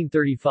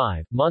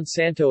 1935,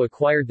 Monsanto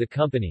acquired the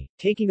company,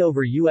 taking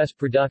over U.S.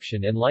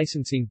 production and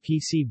licensing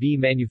PCB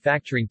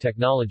manufacturing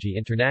technology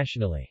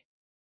internationally.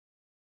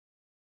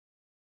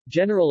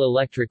 General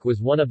Electric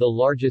was one of the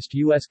largest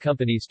U.S.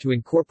 companies to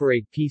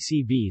incorporate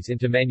PCBs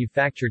into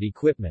manufactured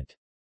equipment.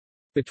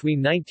 Between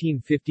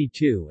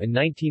 1952 and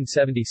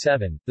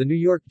 1977, the New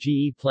York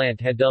GE plant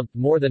had dumped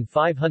more than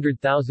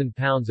 500,000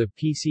 pounds of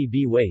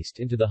PCB waste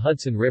into the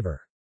Hudson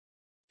River.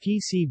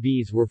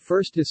 PCBs were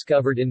first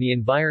discovered in the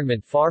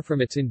environment far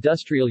from its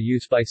industrial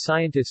use by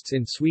scientists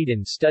in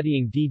Sweden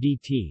studying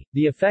DDT.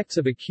 The effects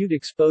of acute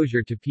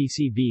exposure to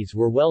PCBs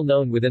were well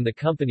known within the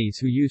companies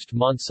who used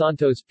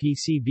Monsanto's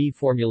PCB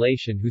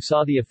formulation, who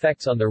saw the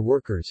effects on their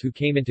workers who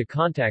came into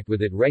contact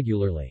with it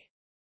regularly.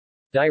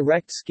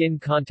 Direct skin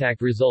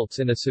contact results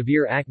in a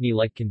severe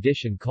acne-like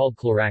condition called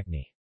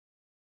chloracne.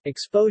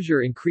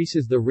 Exposure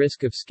increases the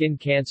risk of skin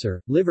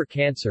cancer, liver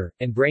cancer,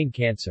 and brain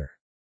cancer.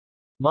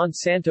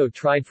 Monsanto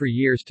tried for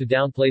years to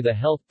downplay the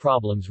health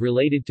problems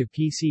related to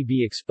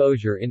PCB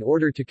exposure in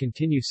order to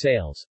continue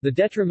sales. The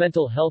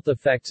detrimental health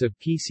effects of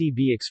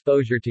PCB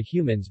exposure to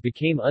humans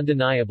became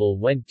undeniable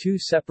when two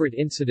separate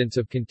incidents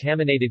of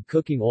contaminated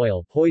cooking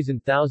oil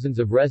poisoned thousands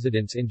of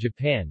residents in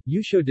Japan,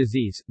 Yusho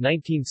disease,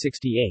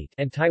 1968,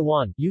 and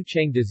Taiwan,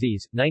 Yucheng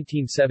disease,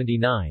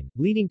 1979,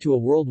 leading to a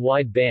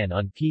worldwide ban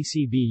on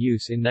PCB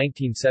use in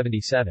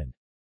 1977.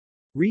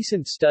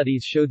 Recent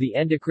studies show the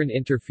endocrine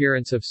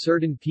interference of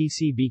certain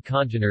PCB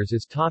congeners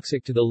is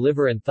toxic to the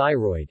liver and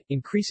thyroid,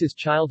 increases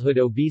childhood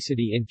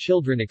obesity in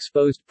children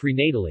exposed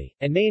prenatally,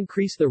 and may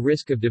increase the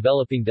risk of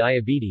developing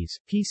diabetes.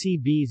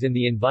 PCBs in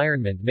the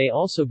environment may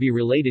also be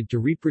related to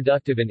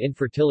reproductive and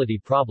infertility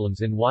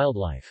problems in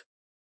wildlife.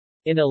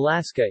 In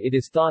Alaska, it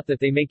is thought that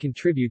they may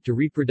contribute to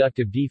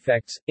reproductive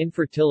defects,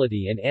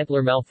 infertility, and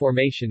antler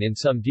malformation in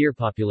some deer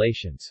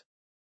populations.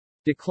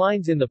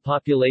 Declines in the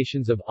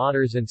populations of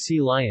otters and sea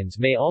lions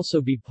may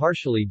also be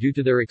partially due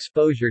to their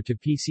exposure to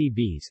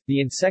PCBs, the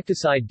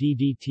insecticide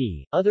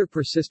DDT, other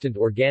persistent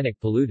organic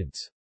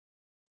pollutants.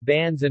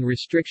 Bans and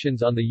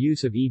restrictions on the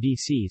use of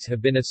EDCs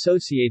have been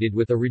associated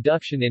with a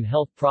reduction in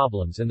health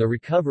problems and the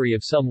recovery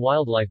of some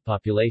wildlife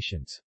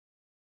populations.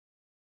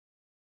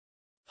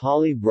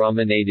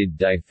 Polybrominated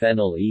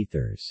diphenyl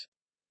ethers.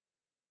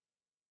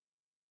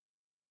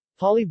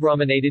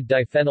 Polybrominated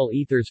diphenyl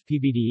ethers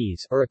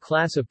 (PBDEs) are a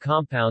class of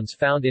compounds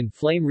found in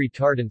flame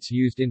retardants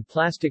used in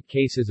plastic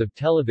cases of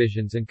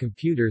televisions and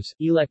computers,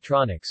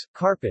 electronics,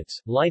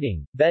 carpets,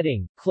 lighting,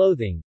 bedding,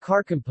 clothing,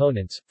 car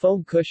components,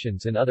 foam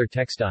cushions and other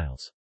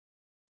textiles.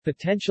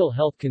 Potential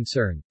health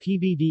concern: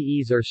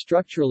 PBDEs are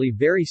structurally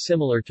very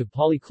similar to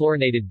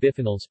polychlorinated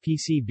biphenyls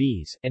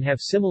 (PCBs) and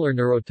have similar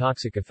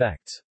neurotoxic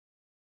effects.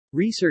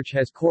 Research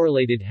has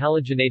correlated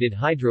halogenated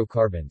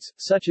hydrocarbons,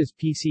 such as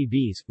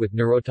PCBs, with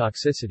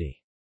neurotoxicity.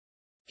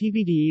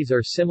 PBDEs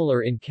are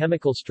similar in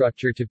chemical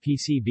structure to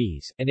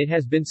PCBs, and it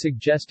has been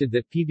suggested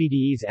that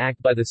PBDEs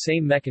act by the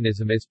same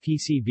mechanism as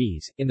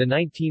PCBs. In the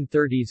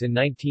 1930s and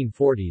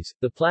 1940s,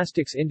 the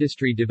plastics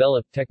industry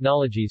developed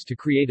technologies to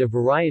create a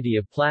variety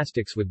of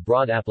plastics with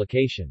broad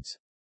applications.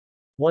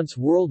 Once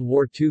World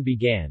War II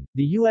began,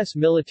 the U.S.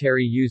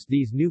 military used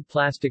these new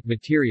plastic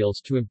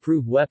materials to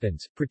improve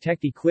weapons,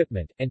 protect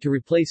equipment, and to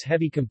replace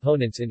heavy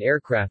components in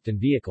aircraft and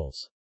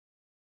vehicles.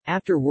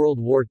 After World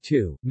War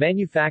II,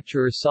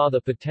 manufacturers saw the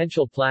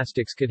potential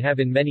plastics could have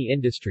in many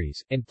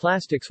industries, and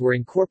plastics were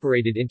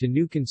incorporated into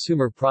new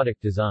consumer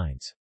product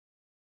designs.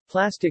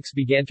 Plastics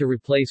began to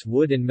replace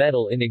wood and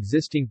metal in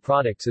existing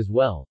products as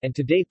well, and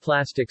today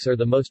plastics are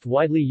the most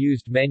widely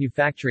used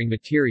manufacturing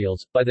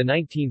materials. By the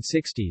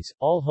 1960s,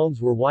 all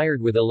homes were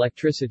wired with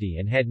electricity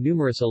and had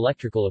numerous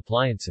electrical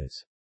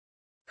appliances.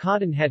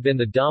 Cotton had been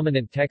the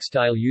dominant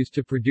textile used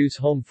to produce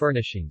home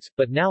furnishings,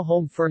 but now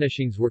home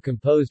furnishings were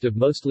composed of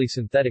mostly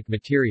synthetic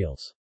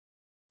materials.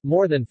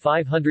 More than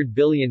 500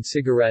 billion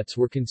cigarettes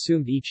were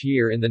consumed each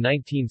year in the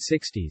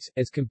 1960s,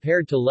 as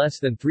compared to less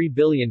than 3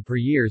 billion per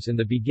year in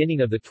the beginning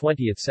of the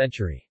 20th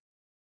century.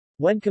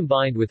 When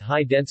combined with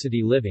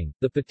high-density living,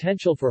 the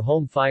potential for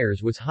home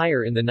fires was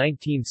higher in the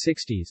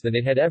 1960s than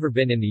it had ever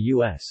been in the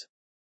U.S.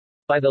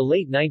 By the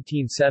late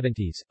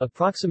 1970s,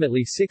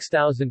 approximately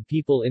 6,000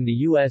 people in the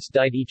U.S.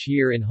 died each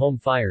year in home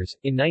fires.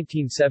 In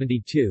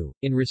 1972,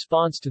 in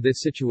response to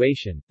this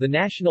situation, the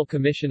National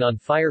Commission on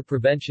Fire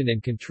Prevention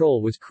and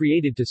Control was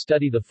created to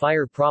study the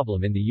fire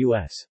problem in the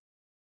U.S.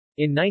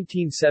 In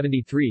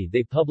 1973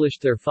 they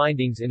published their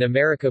findings in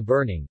America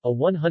Burning, a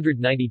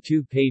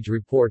 192-page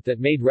report that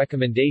made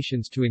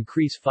recommendations to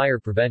increase fire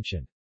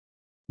prevention.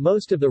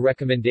 Most of the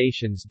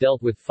recommendations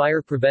dealt with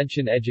fire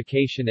prevention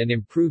education and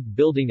improved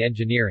building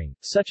engineering,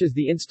 such as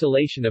the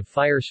installation of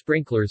fire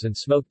sprinklers and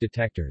smoke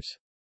detectors.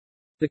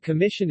 The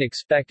Commission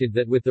expected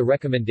that with the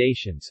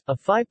recommendations, a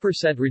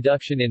 5%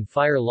 reduction in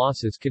fire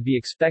losses could be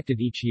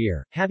expected each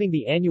year, having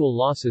the annual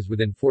losses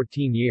within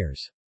 14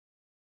 years.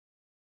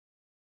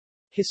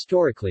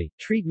 Historically,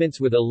 treatments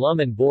with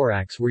alum and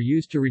borax were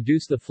used to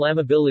reduce the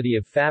flammability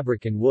of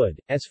fabric and wood,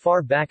 as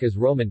far back as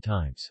Roman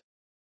times.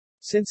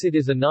 Since it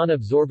is a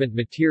non-absorbent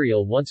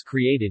material once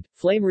created,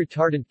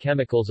 flame-retardant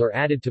chemicals are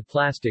added to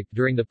plastic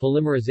during the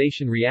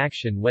polymerization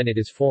reaction when it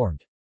is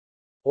formed.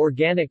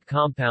 Organic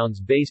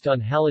compounds based on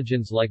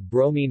halogens like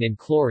bromine and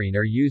chlorine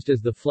are used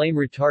as the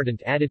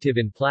flame-retardant additive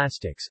in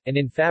plastics, and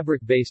in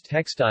fabric-based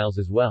textiles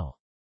as well.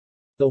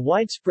 The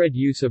widespread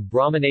use of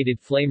brominated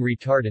flame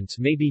retardants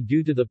may be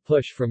due to the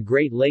push from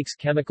Great Lakes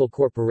Chemical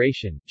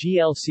Corporation,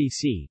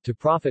 GLCC, to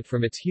profit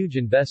from its huge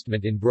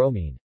investment in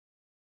bromine.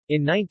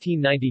 In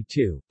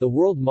 1992, the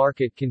world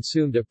market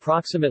consumed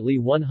approximately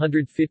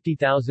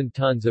 150,000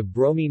 tons of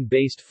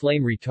bromine-based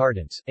flame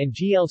retardants, and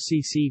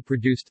GLCC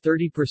produced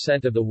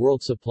 30% of the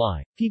world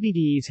supply.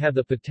 PBDEs have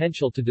the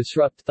potential to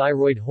disrupt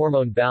thyroid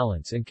hormone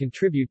balance and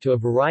contribute to a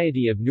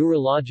variety of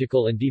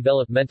neurological and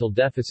developmental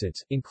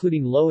deficits,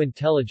 including low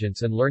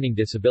intelligence and learning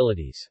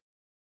disabilities.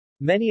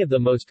 Many of the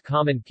most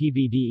common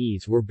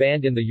PBDEs were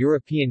banned in the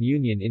European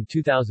Union in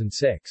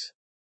 2006.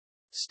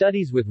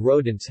 Studies with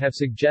rodents have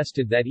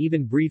suggested that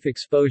even brief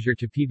exposure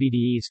to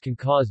PBDEs can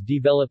cause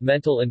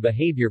developmental and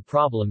behavior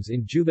problems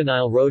in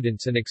juvenile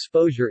rodents, and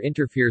exposure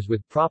interferes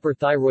with proper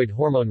thyroid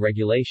hormone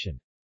regulation.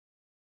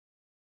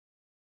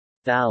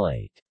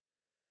 Phthalate.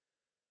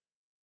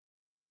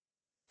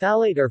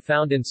 Phthalate are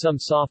found in some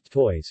soft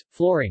toys,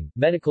 flooring,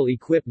 medical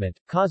equipment,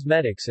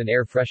 cosmetics and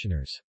air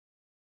fresheners.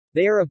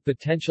 They are of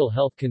potential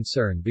health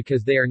concern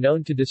because they are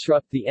known to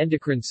disrupt the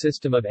endocrine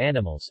system of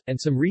animals, and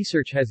some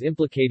research has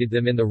implicated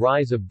them in the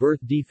rise of birth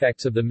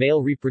defects of the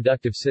male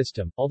reproductive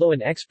system, although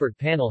an expert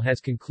panel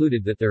has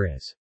concluded that there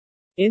is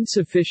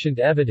insufficient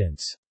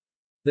evidence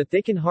that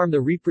they can harm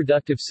the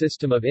reproductive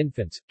system of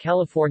infants.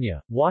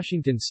 California,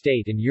 Washington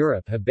State and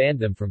Europe have banned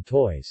them from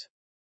toys.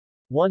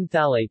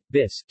 1-phthalate,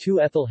 bis,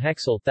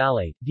 2-ethylhexyl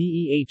phthalate,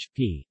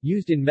 DEHP,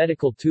 used in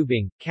medical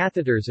tubing,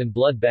 catheters and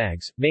blood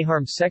bags, may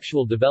harm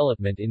sexual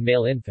development in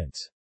male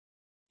infants.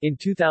 In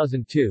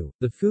 2002,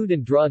 the Food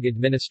and Drug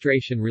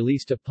Administration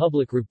released a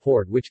public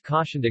report which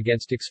cautioned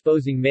against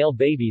exposing male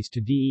babies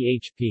to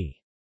DEHP.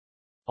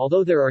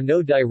 Although there are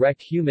no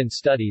direct human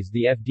studies,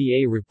 the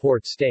FDA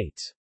report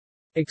states,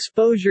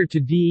 exposure to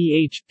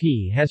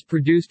DEHP has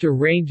produced a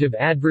range of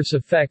adverse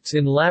effects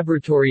in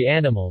laboratory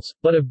animals,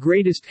 but of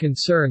greatest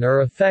concern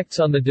are effects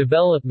on the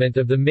development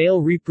of the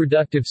male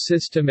reproductive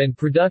system and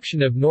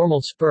production of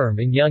normal sperm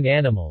in young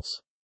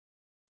animals.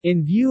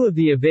 In view of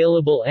the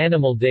available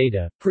animal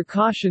data,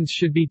 precautions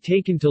should be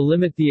taken to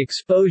limit the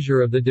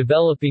exposure of the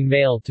developing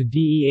male to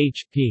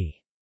DEHP.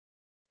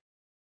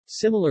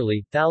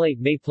 Similarly, phthalate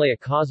may play a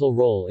causal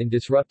role in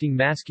disrupting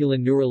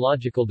masculine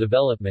neurological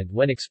development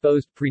when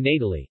exposed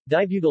prenatally.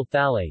 Dibutyl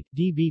phthalate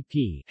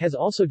 (DBP) has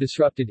also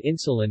disrupted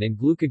insulin and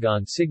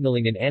glucagon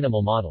signaling in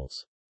animal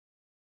models.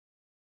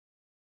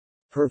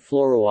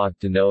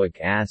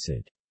 Perfluorooctanoic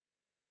acid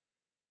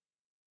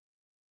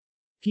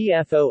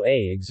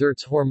PFOA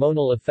exerts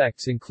hormonal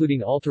effects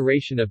including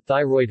alteration of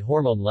thyroid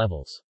hormone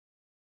levels.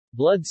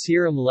 Blood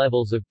serum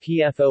levels of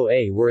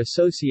PFOA were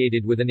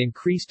associated with an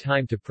increased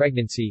time to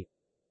pregnancy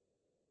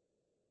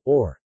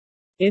or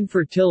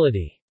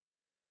infertility.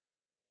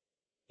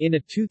 In a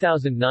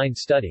 2009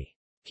 study,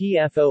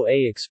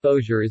 PFOA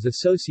exposure is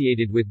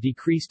associated with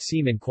decreased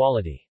semen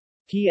quality.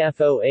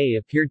 PFOA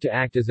appeared to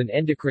act as an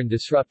endocrine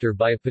disruptor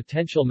by a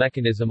potential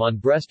mechanism on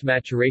breast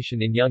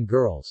maturation in young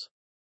girls.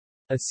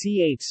 A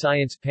C8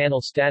 Science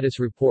Panel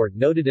status report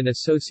noted an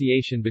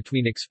association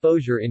between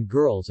exposure in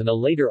girls and a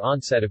later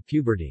onset of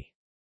puberty.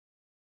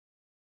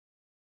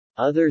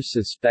 Other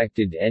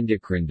suspected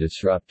endocrine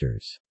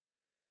disruptors.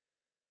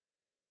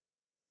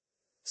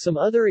 Some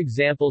other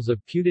examples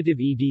of putative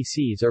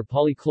EDCs are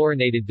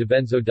polychlorinated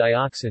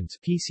dibenzodioxins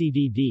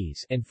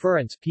 (PCDDs) and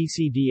furans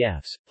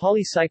 (PCDFs),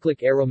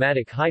 polycyclic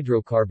aromatic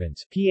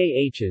hydrocarbons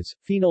 (PAHs),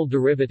 phenol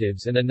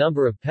derivatives and a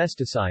number of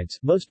pesticides,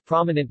 most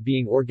prominent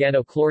being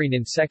organochlorine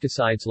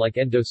insecticides like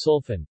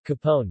endosulfan,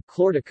 capone,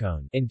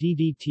 chlordecone, and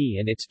DDT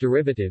and its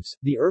derivatives,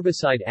 the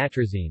herbicide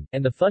atrazine,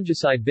 and the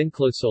fungicide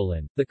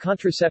vinclozolin, the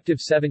contraceptive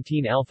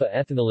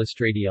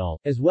 17-alpha-ethanylestradiol,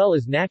 as well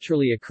as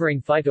naturally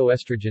occurring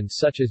phytoestrogens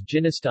such as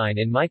genistein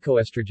and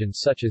mycoestrogens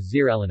such as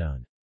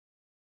zearalenone.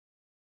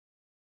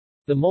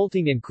 The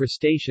molting in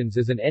crustaceans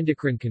is an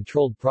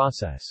endocrine-controlled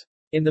process.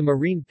 In the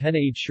marine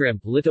pennaid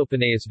shrimp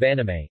Litopenaeus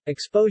vanameae,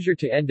 exposure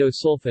to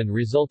endosulfan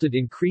resulted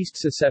in increased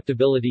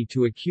susceptibility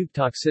to acute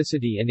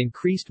toxicity and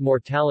increased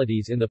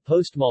mortalities in the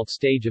post-molt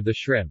stage of the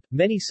shrimp.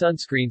 Many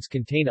sunscreens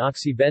contain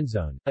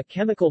oxybenzone, a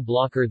chemical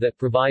blocker that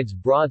provides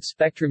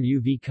broad-spectrum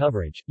UV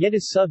coverage, yet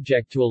is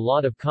subject to a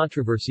lot of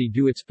controversy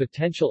due its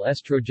potential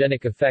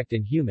estrogenic effect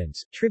in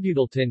humans.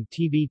 Tributyltin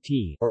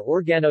 (TBT) or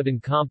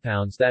organotin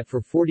compounds that for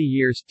 40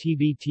 years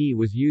TBT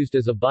was used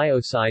as a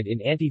biocide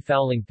in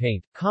anti-fouling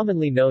paint,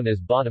 commonly known as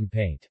bottom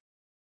paint.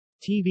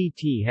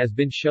 TBT has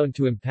been shown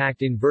to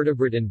impact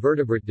invertebrate and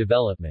vertebrate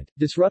development,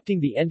 disrupting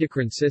the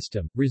endocrine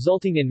system,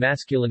 resulting in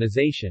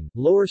masculinization,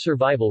 lower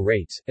survival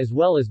rates, as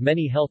well as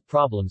many health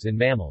problems in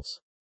mammals.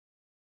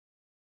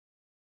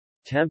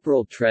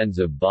 Temporal trends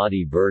of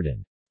body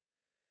burden.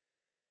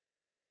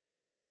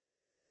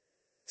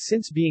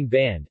 Since being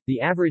banned, the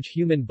average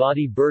human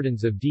body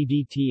burdens of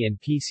DDT and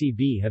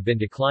PCB have been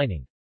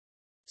declining.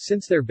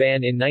 Since their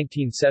ban in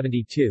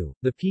 1972,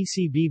 the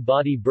PCB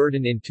body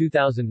burden in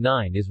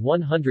 2009 is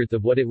 1/100th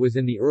of what it was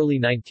in the early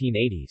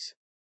 1980s.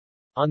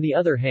 On the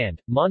other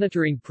hand,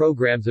 monitoring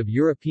programs of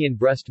European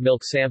breast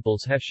milk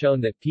samples have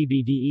shown that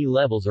PBDE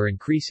levels are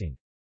increasing.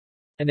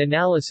 An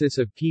analysis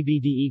of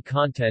PBDE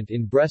content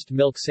in breast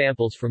milk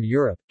samples from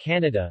Europe,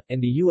 Canada, and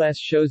the U.S.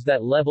 shows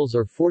that levels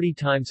are 40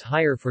 times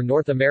higher for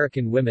North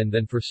American women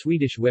than for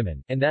Swedish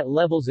women, and that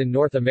levels in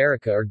North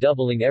America are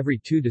doubling every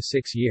 2 to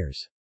 6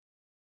 years.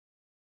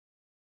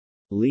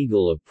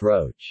 Legal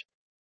approach.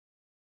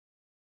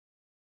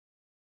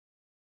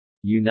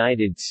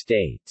 United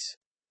States.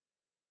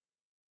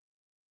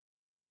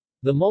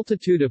 The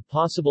multitude of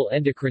possible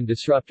endocrine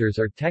disruptors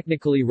are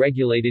technically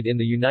regulated in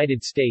the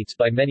United States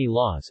by many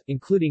laws,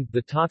 including,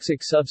 the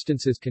Toxic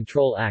Substances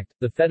Control Act,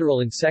 the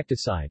Federal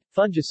Insecticide,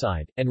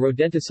 Fungicide, and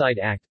Rodenticide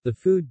Act, the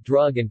Food,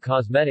 Drug and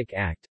Cosmetic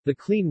Act, the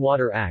Clean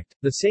Water Act,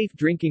 the Safe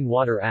Drinking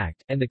Water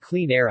Act, and the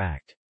Clean Air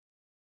Act.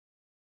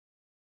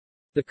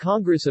 The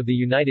Congress of the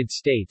United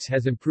States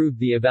has improved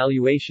the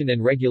evaluation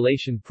and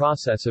regulation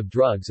process of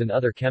drugs and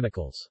other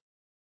chemicals.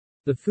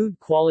 The Food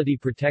Quality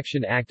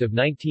Protection Act of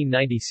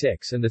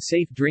 1996 and the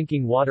Safe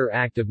Drinking Water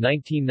Act of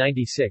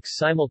 1996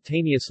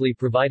 simultaneously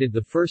provided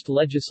the first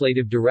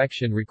legislative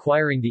direction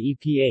requiring the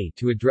EPA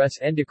to address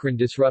endocrine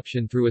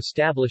disruption through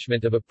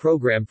establishment of a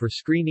program for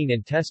screening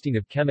and testing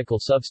of chemical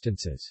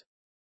substances.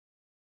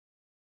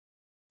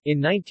 In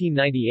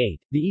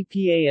 1998, the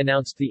EPA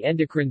announced the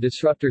Endocrine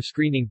Disruptor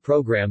Screening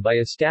Program by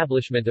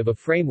establishment of a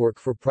framework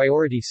for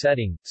priority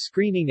setting,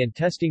 screening and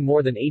testing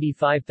more than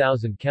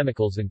 85,000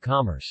 chemicals in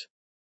commerce.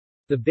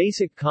 The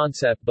basic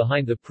concept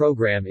behind the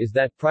program is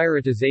that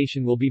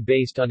prioritization will be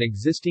based on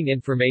existing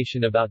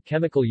information about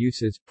chemical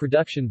uses,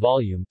 production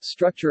volume,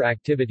 structure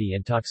activity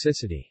and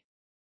toxicity.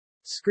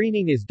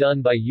 Screening is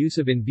done by use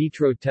of in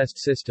vitro test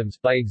systems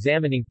by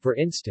examining, for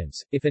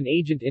instance, if an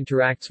agent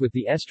interacts with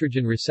the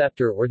estrogen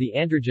receptor or the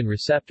androgen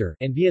receptor,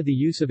 and via the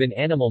use of in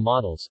animal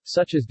models,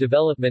 such as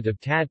development of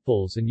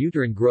tadpoles and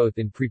uterine growth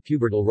in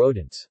prepubertal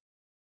rodents.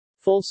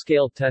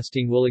 Full-scale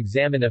testing will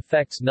examine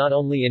effects not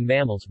only in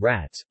mammals,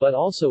 rats, but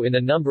also in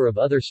a number of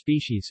other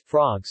species,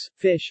 frogs,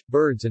 fish,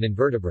 birds and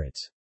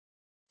invertebrates.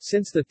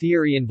 Since the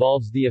theory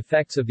involves the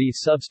effects of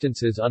these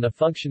substances on a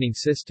functioning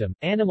system,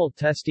 animal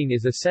testing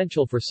is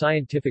essential for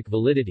scientific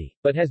validity,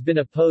 but has been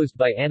opposed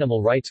by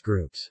animal rights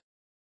groups.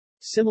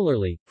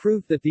 Similarly,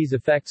 proof that these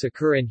effects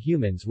occur in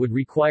humans would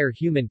require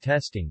human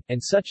testing,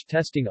 and such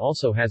testing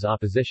also has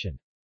opposition.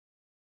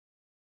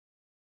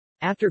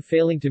 After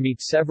failing to meet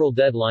several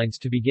deadlines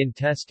to begin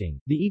testing,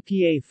 the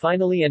EPA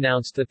finally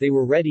announced that they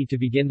were ready to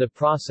begin the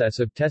process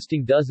of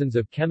testing dozens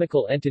of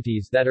chemical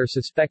entities that are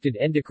suspected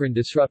endocrine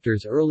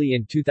disruptors early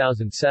in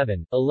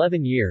 2007,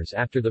 11 years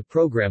after the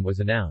program was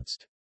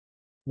announced.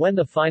 When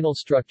the final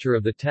structure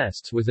of the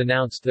tests was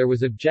announced, there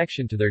was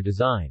objection to their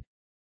design.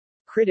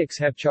 Critics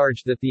have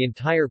charged that the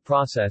entire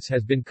process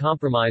has been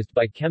compromised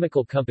by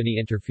chemical company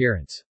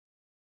interference.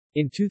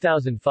 In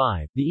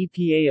 2005, the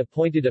EPA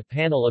appointed a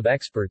panel of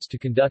experts to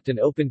conduct an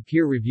open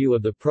peer review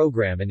of the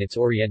program and its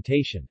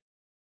orientation.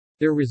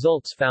 Their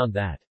results found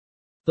that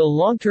the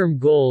long-term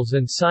goals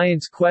and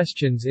science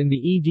questions in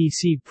the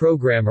EDC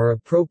program are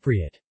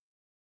appropriate.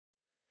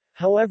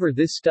 However,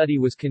 this study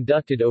was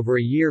conducted over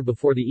a year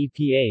before the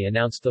EPA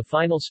announced the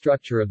final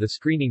structure of the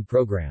screening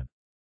program.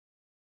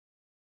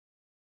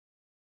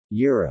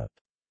 Europe.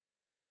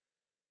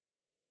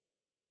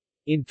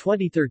 In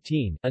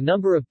 2013, a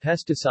number of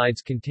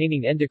pesticides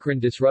containing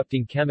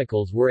endocrine-disrupting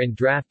chemicals were in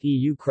draft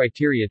EU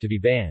criteria to be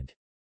banned.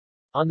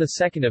 On 2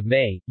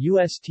 May,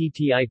 US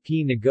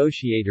TTIP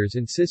negotiators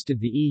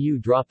insisted the EU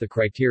drop the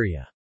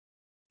criteria.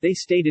 They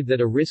stated that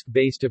a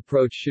risk-based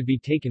approach should be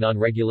taken on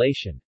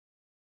regulation.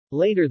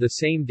 Later the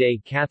same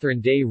day,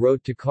 Catherine Day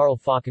wrote to Karl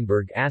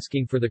Falkenberg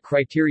asking for the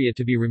criteria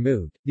to be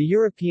removed. The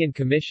European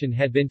Commission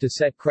had been to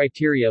set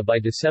criteria by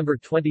December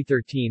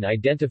 2013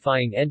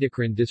 identifying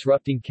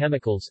endocrine-disrupting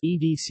chemicals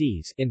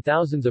 (EDCs) in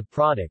thousands of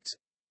products,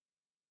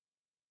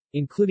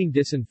 including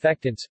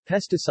disinfectants,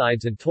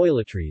 pesticides and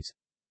toiletries,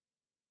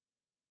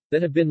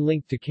 that have been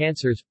linked to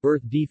cancers,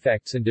 birth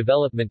defects and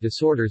development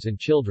disorders in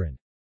children.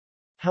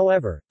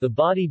 However, the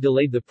body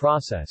delayed the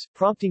process,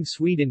 prompting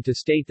Sweden to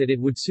state that it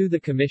would sue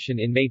the Commission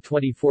in May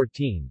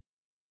 2014.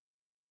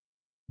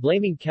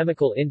 Blaming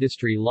chemical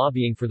industry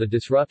lobbying for the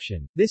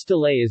disruption, this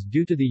delay is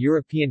due to the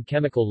European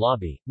chemical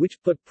lobby,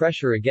 which put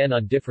pressure again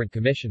on different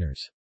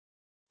commissioners.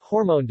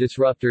 Hormone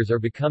disruptors are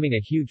becoming a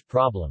huge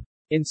problem.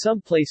 In some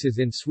places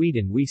in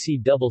Sweden we see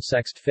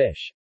double-sexed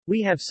fish.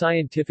 We have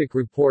scientific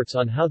reports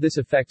on how this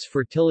affects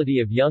fertility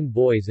of young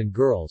boys and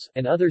girls,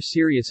 and other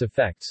serious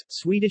effects,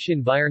 Swedish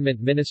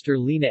Environment Minister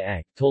Lena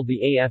Ek told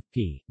the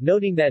AFP,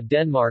 noting that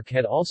Denmark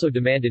had also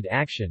demanded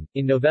action.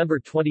 In November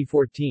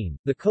 2014,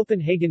 the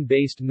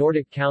Copenhagen-based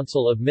Nordic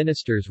Council of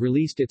Ministers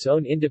released its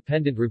own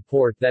independent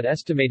report that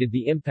estimated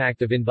the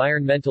impact of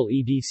environmental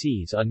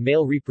EDCs on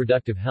male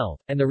reproductive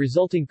health, and the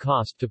resulting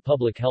cost to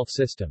public health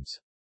systems.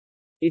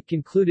 It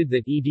concluded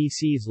that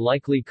EDCs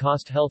likely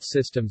cost health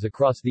systems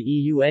across the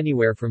EU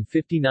anywhere from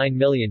 59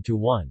 million to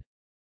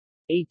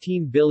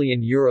 €18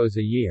 billion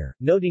a year,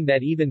 noting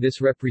that even this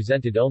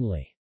represented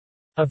only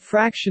a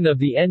fraction of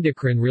the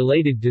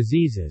endocrine-related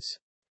diseases.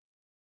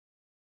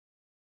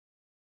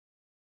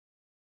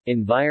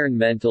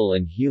 Environmental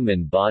and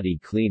human body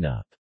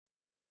cleanup.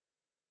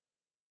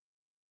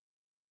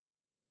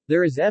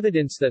 There is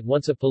evidence that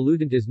once a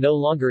pollutant is no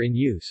longer in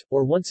use,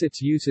 or once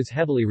its use is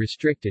heavily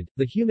restricted,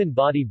 the human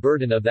body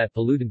burden of that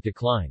pollutant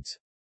declines.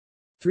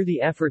 Through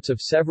the efforts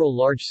of several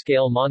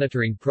large-scale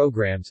monitoring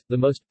programs, the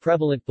most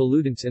prevalent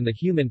pollutants in the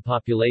human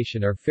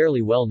population are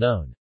fairly well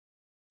known.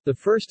 The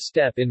first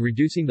step in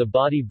reducing the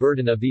body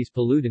burden of these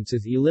pollutants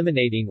is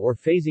eliminating or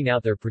phasing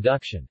out their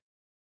production.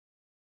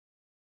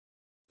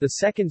 The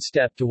second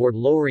step toward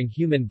lowering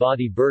human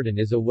body burden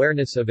is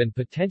awareness of and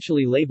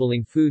potentially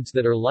labeling foods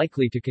that are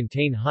likely to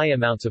contain high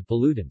amounts of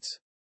pollutants.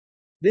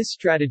 This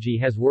strategy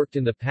has worked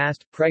in the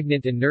past.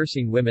 Pregnant and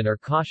nursing women are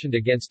cautioned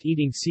against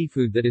eating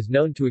seafood that is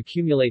known to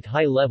accumulate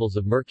high levels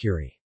of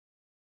mercury.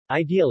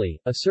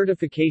 Ideally, a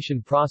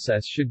certification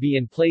process should be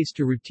in place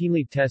to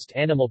routinely test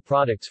animal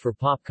products for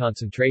POP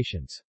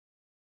concentrations.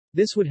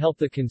 This would help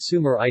the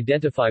consumer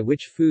identify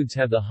which foods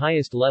have the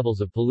highest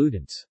levels of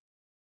pollutants.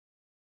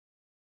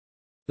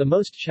 The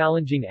most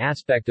challenging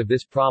aspect of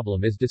this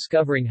problem is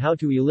discovering how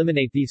to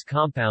eliminate these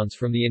compounds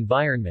from the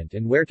environment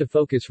and where to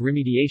focus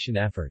remediation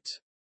efforts.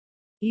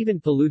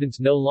 Even pollutants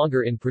no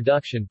longer in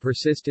production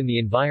persist in the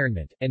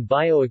environment, and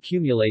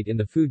bioaccumulate in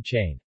the food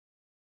chain.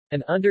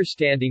 An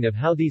understanding of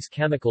how these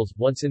chemicals,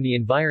 once in the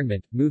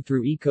environment, move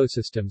through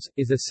ecosystems,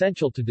 is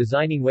essential to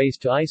designing ways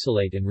to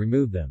isolate and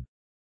remove them.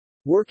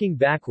 Working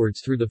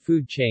backwards through the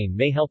food chain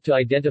may help to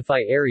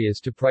identify areas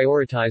to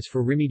prioritize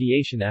for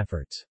remediation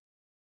efforts.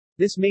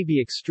 This may be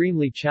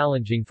extremely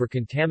challenging for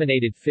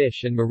contaminated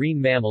fish and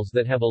marine mammals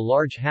that have a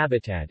large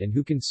habitat and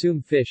who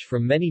consume fish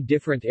from many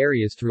different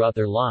areas throughout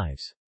their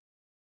lives.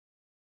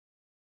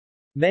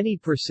 Many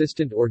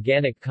persistent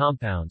organic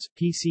compounds,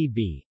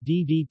 PCB,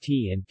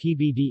 DDT and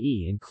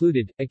PBDE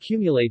included,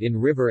 accumulate in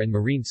river and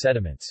marine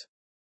sediments.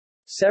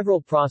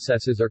 Several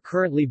processes are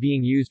currently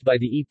being used by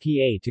the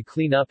EPA to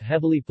clean up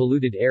heavily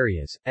polluted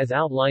areas, as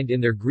outlined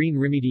in their Green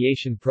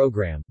Remediation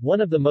Program.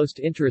 One of the most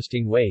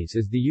interesting ways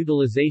is the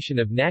utilization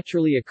of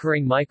naturally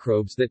occurring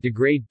microbes that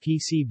degrade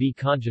PCB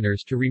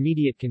congeners to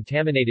remediate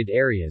contaminated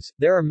areas.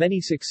 There are many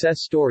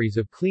success stories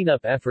of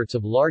cleanup efforts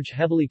of large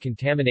heavily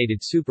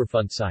contaminated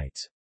Superfund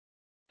sites.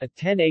 A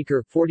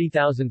 10-acre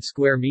 (40,000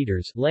 square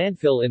meters)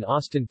 landfill in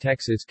Austin,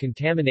 Texas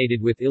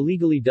contaminated with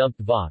illegally dumped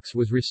VOX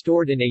was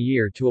restored in a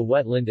year to a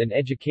wetland and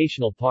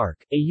educational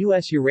park. A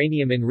U.S.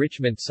 uranium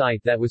enrichment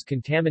site that was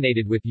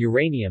contaminated with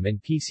uranium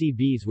and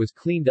PCBs was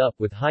cleaned up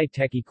with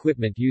high-tech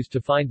equipment used to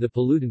find the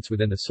pollutants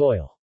within the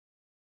soil.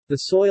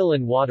 The soil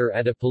and water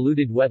at a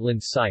polluted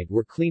wetlands site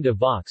were cleaned of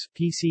VOX,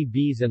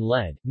 PCBs and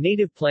lead,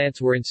 native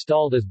plants were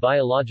installed as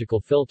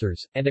biological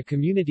filters, and a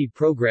community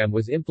program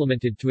was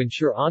implemented to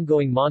ensure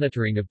ongoing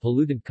monitoring of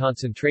pollutant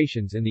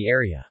concentrations in the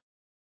area.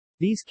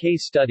 These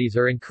case studies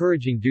are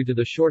encouraging due to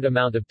the short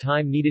amount of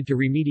time needed to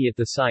remediate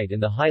the site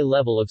and the high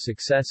level of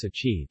success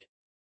achieved.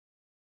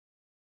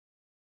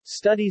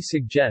 Studies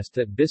suggest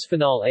that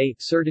bisphenol A,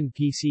 certain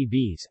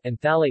PCBs, and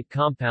phthalate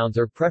compounds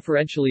are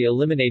preferentially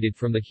eliminated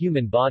from the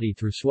human body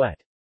through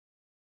sweat.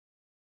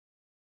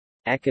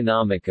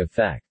 Economic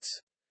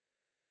effects.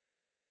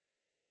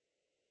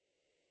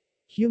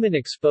 Human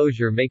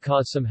exposure may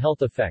cause some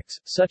health effects,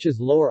 such as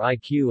lower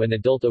IQ and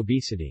adult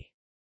obesity.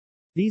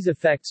 These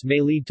effects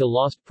may lead to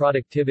lost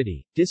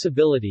productivity,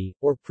 disability,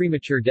 or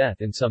premature death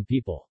in some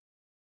people.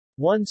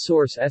 One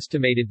source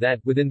estimated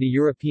that, within the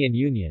European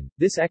Union,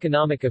 this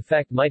economic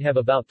effect might have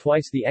about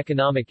twice the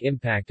economic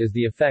impact as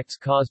the effects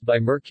caused by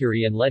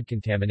mercury and lead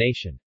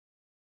contamination.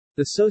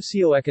 The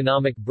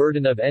socio-economic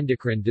burden of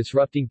endocrine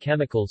disrupting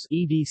chemicals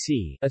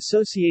 (EDC)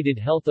 associated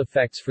health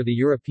effects for the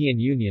European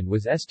Union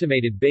was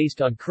estimated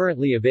based on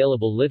currently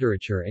available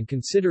literature and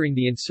considering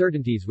the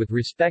uncertainties with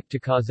respect to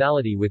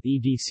causality with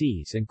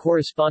EDCs and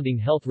corresponding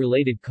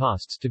health-related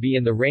costs to be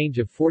in the range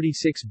of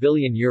 €46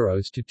 billion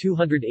to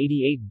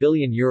 €288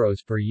 billion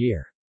per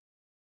year.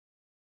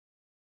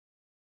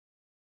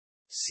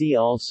 See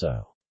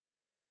also: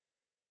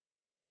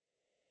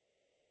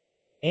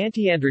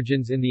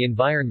 Antiandrogens in the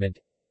environment,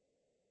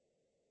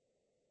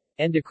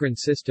 endocrine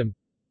system,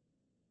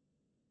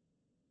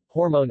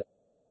 hormone,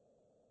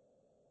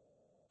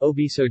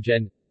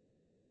 obesogen,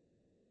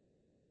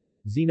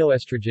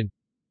 xenoestrogen,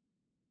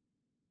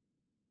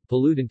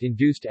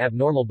 pollutant-induced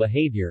abnormal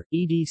behavior,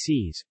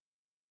 EDCs,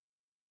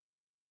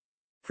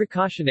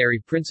 precautionary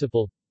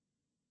principle,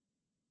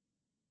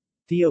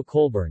 Theo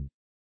Colburn,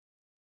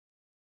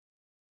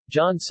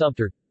 John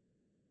Sumter,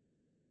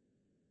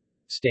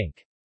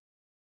 Stink.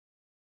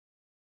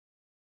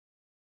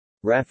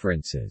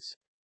 References.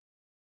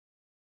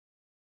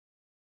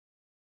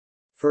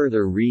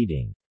 Further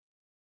reading.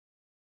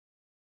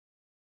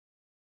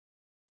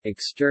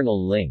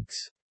 External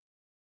links.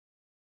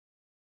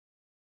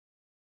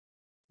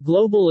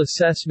 Global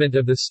Assessment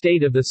of the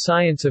State of the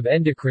Science of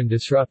Endocrine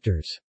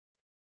Disruptors.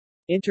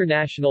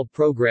 International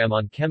Program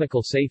on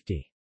Chemical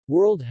Safety.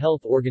 World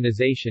Health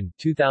Organization,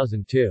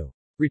 2002.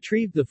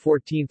 Retrieved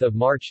 14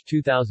 March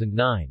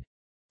 2009.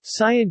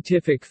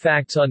 Scientific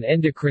Facts on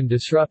Endocrine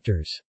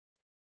Disruptors.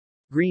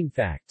 Green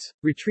Facts.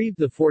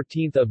 Retrieved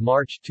 14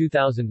 March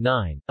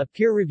 2009, a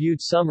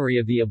peer-reviewed summary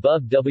of the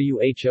above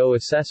WHO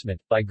assessment,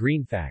 by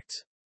Green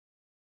Facts.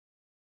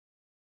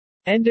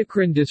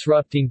 Endocrine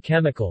Disrupting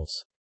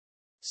Chemicals.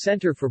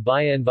 Center for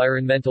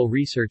Bioenvironmental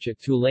Research at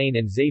Tulane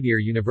and Xavier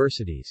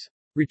Universities.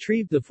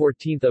 Retrieved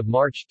 14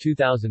 March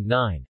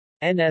 2009.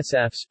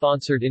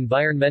 NSF-sponsored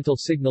Environmental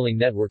Signaling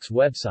Network's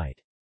website.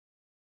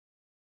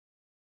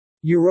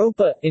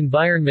 Europa,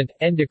 Environment,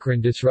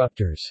 Endocrine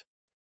Disruptors.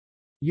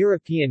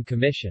 European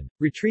Commission.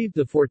 Retrieved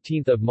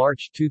 14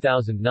 March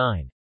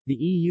 2009. The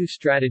EU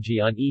Strategy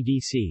on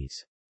EDCs.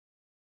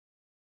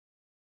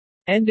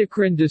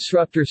 Endocrine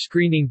Disruptor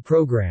Screening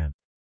Program.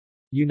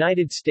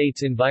 United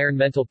States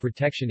Environmental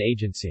Protection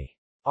Agency.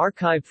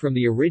 Archived from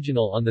the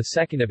original on 2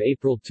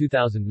 April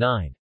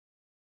 2009.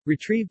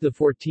 Retrieved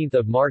 14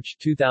 March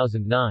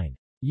 2009.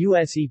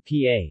 US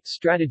EPA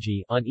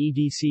Strategy on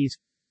EDCs.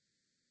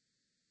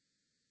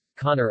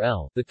 Connor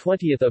L.,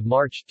 20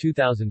 March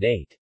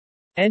 2008.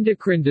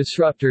 Endocrine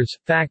Disruptors,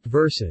 Fact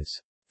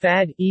vs.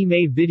 Fad,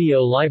 EMA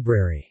Video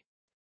Library.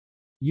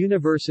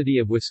 University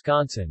of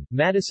Wisconsin,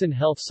 Madison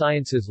Health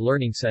Sciences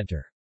Learning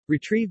Center.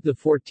 Retrieved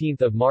 14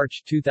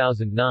 March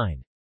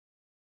 2009.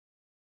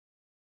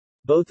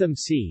 Botham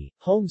C.,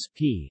 Holmes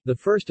P.,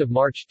 1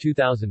 March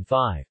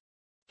 2005.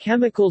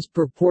 Chemicals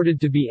purported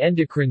to be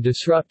endocrine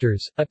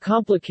disruptors, a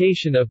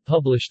complication of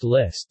published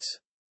lists.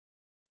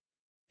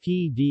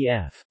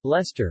 PDF.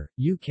 Leicester,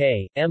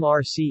 UK,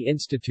 MRC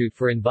Institute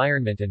for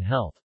Environment and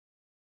Health.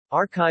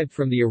 Archived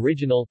from the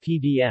original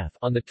PDF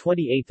on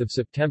 28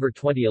 September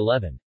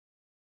 2011.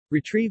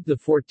 Retrieved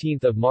 14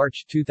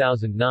 March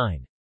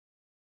 2009.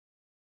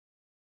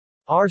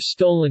 Our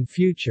Stolen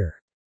Future.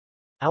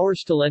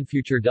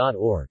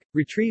 OurStolenFuture.org.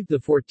 Retrieved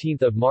 14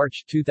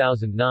 March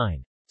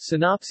 2009.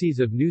 Synopses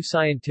of new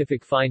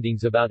scientific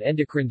findings about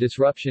endocrine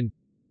disruption.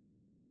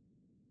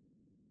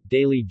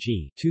 Daily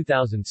G.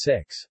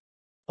 2006.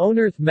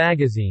 Onearth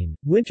Magazine,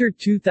 Winter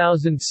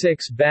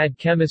 2006 Bad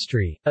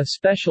Chemistry, a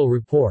Special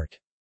Report.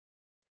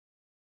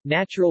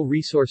 Natural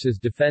Resources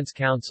Defense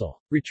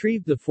Council.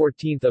 Retrieved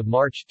 14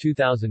 March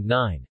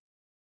 2009.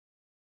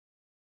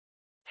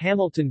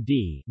 Hamilton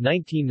D.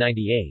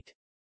 1998.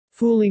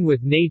 Fooling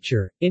with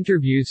Nature,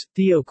 Interviews,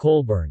 Theo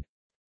Colburn.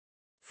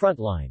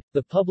 Frontline.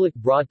 The Public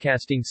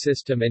Broadcasting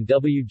System and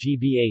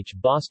WGBH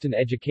Boston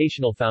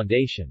Educational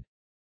Foundation.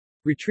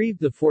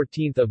 Retrieved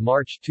 14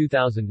 March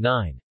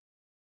 2009.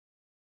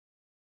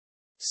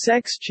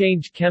 Sex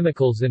Change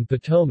Chemicals in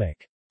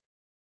Potomac.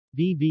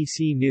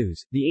 BBC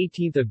News,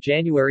 18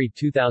 January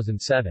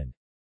 2007.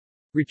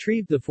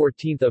 Retrieved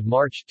 14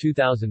 March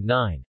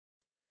 2009.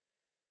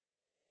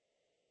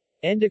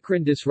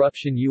 Endocrine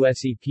Disruption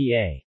US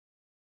EPA.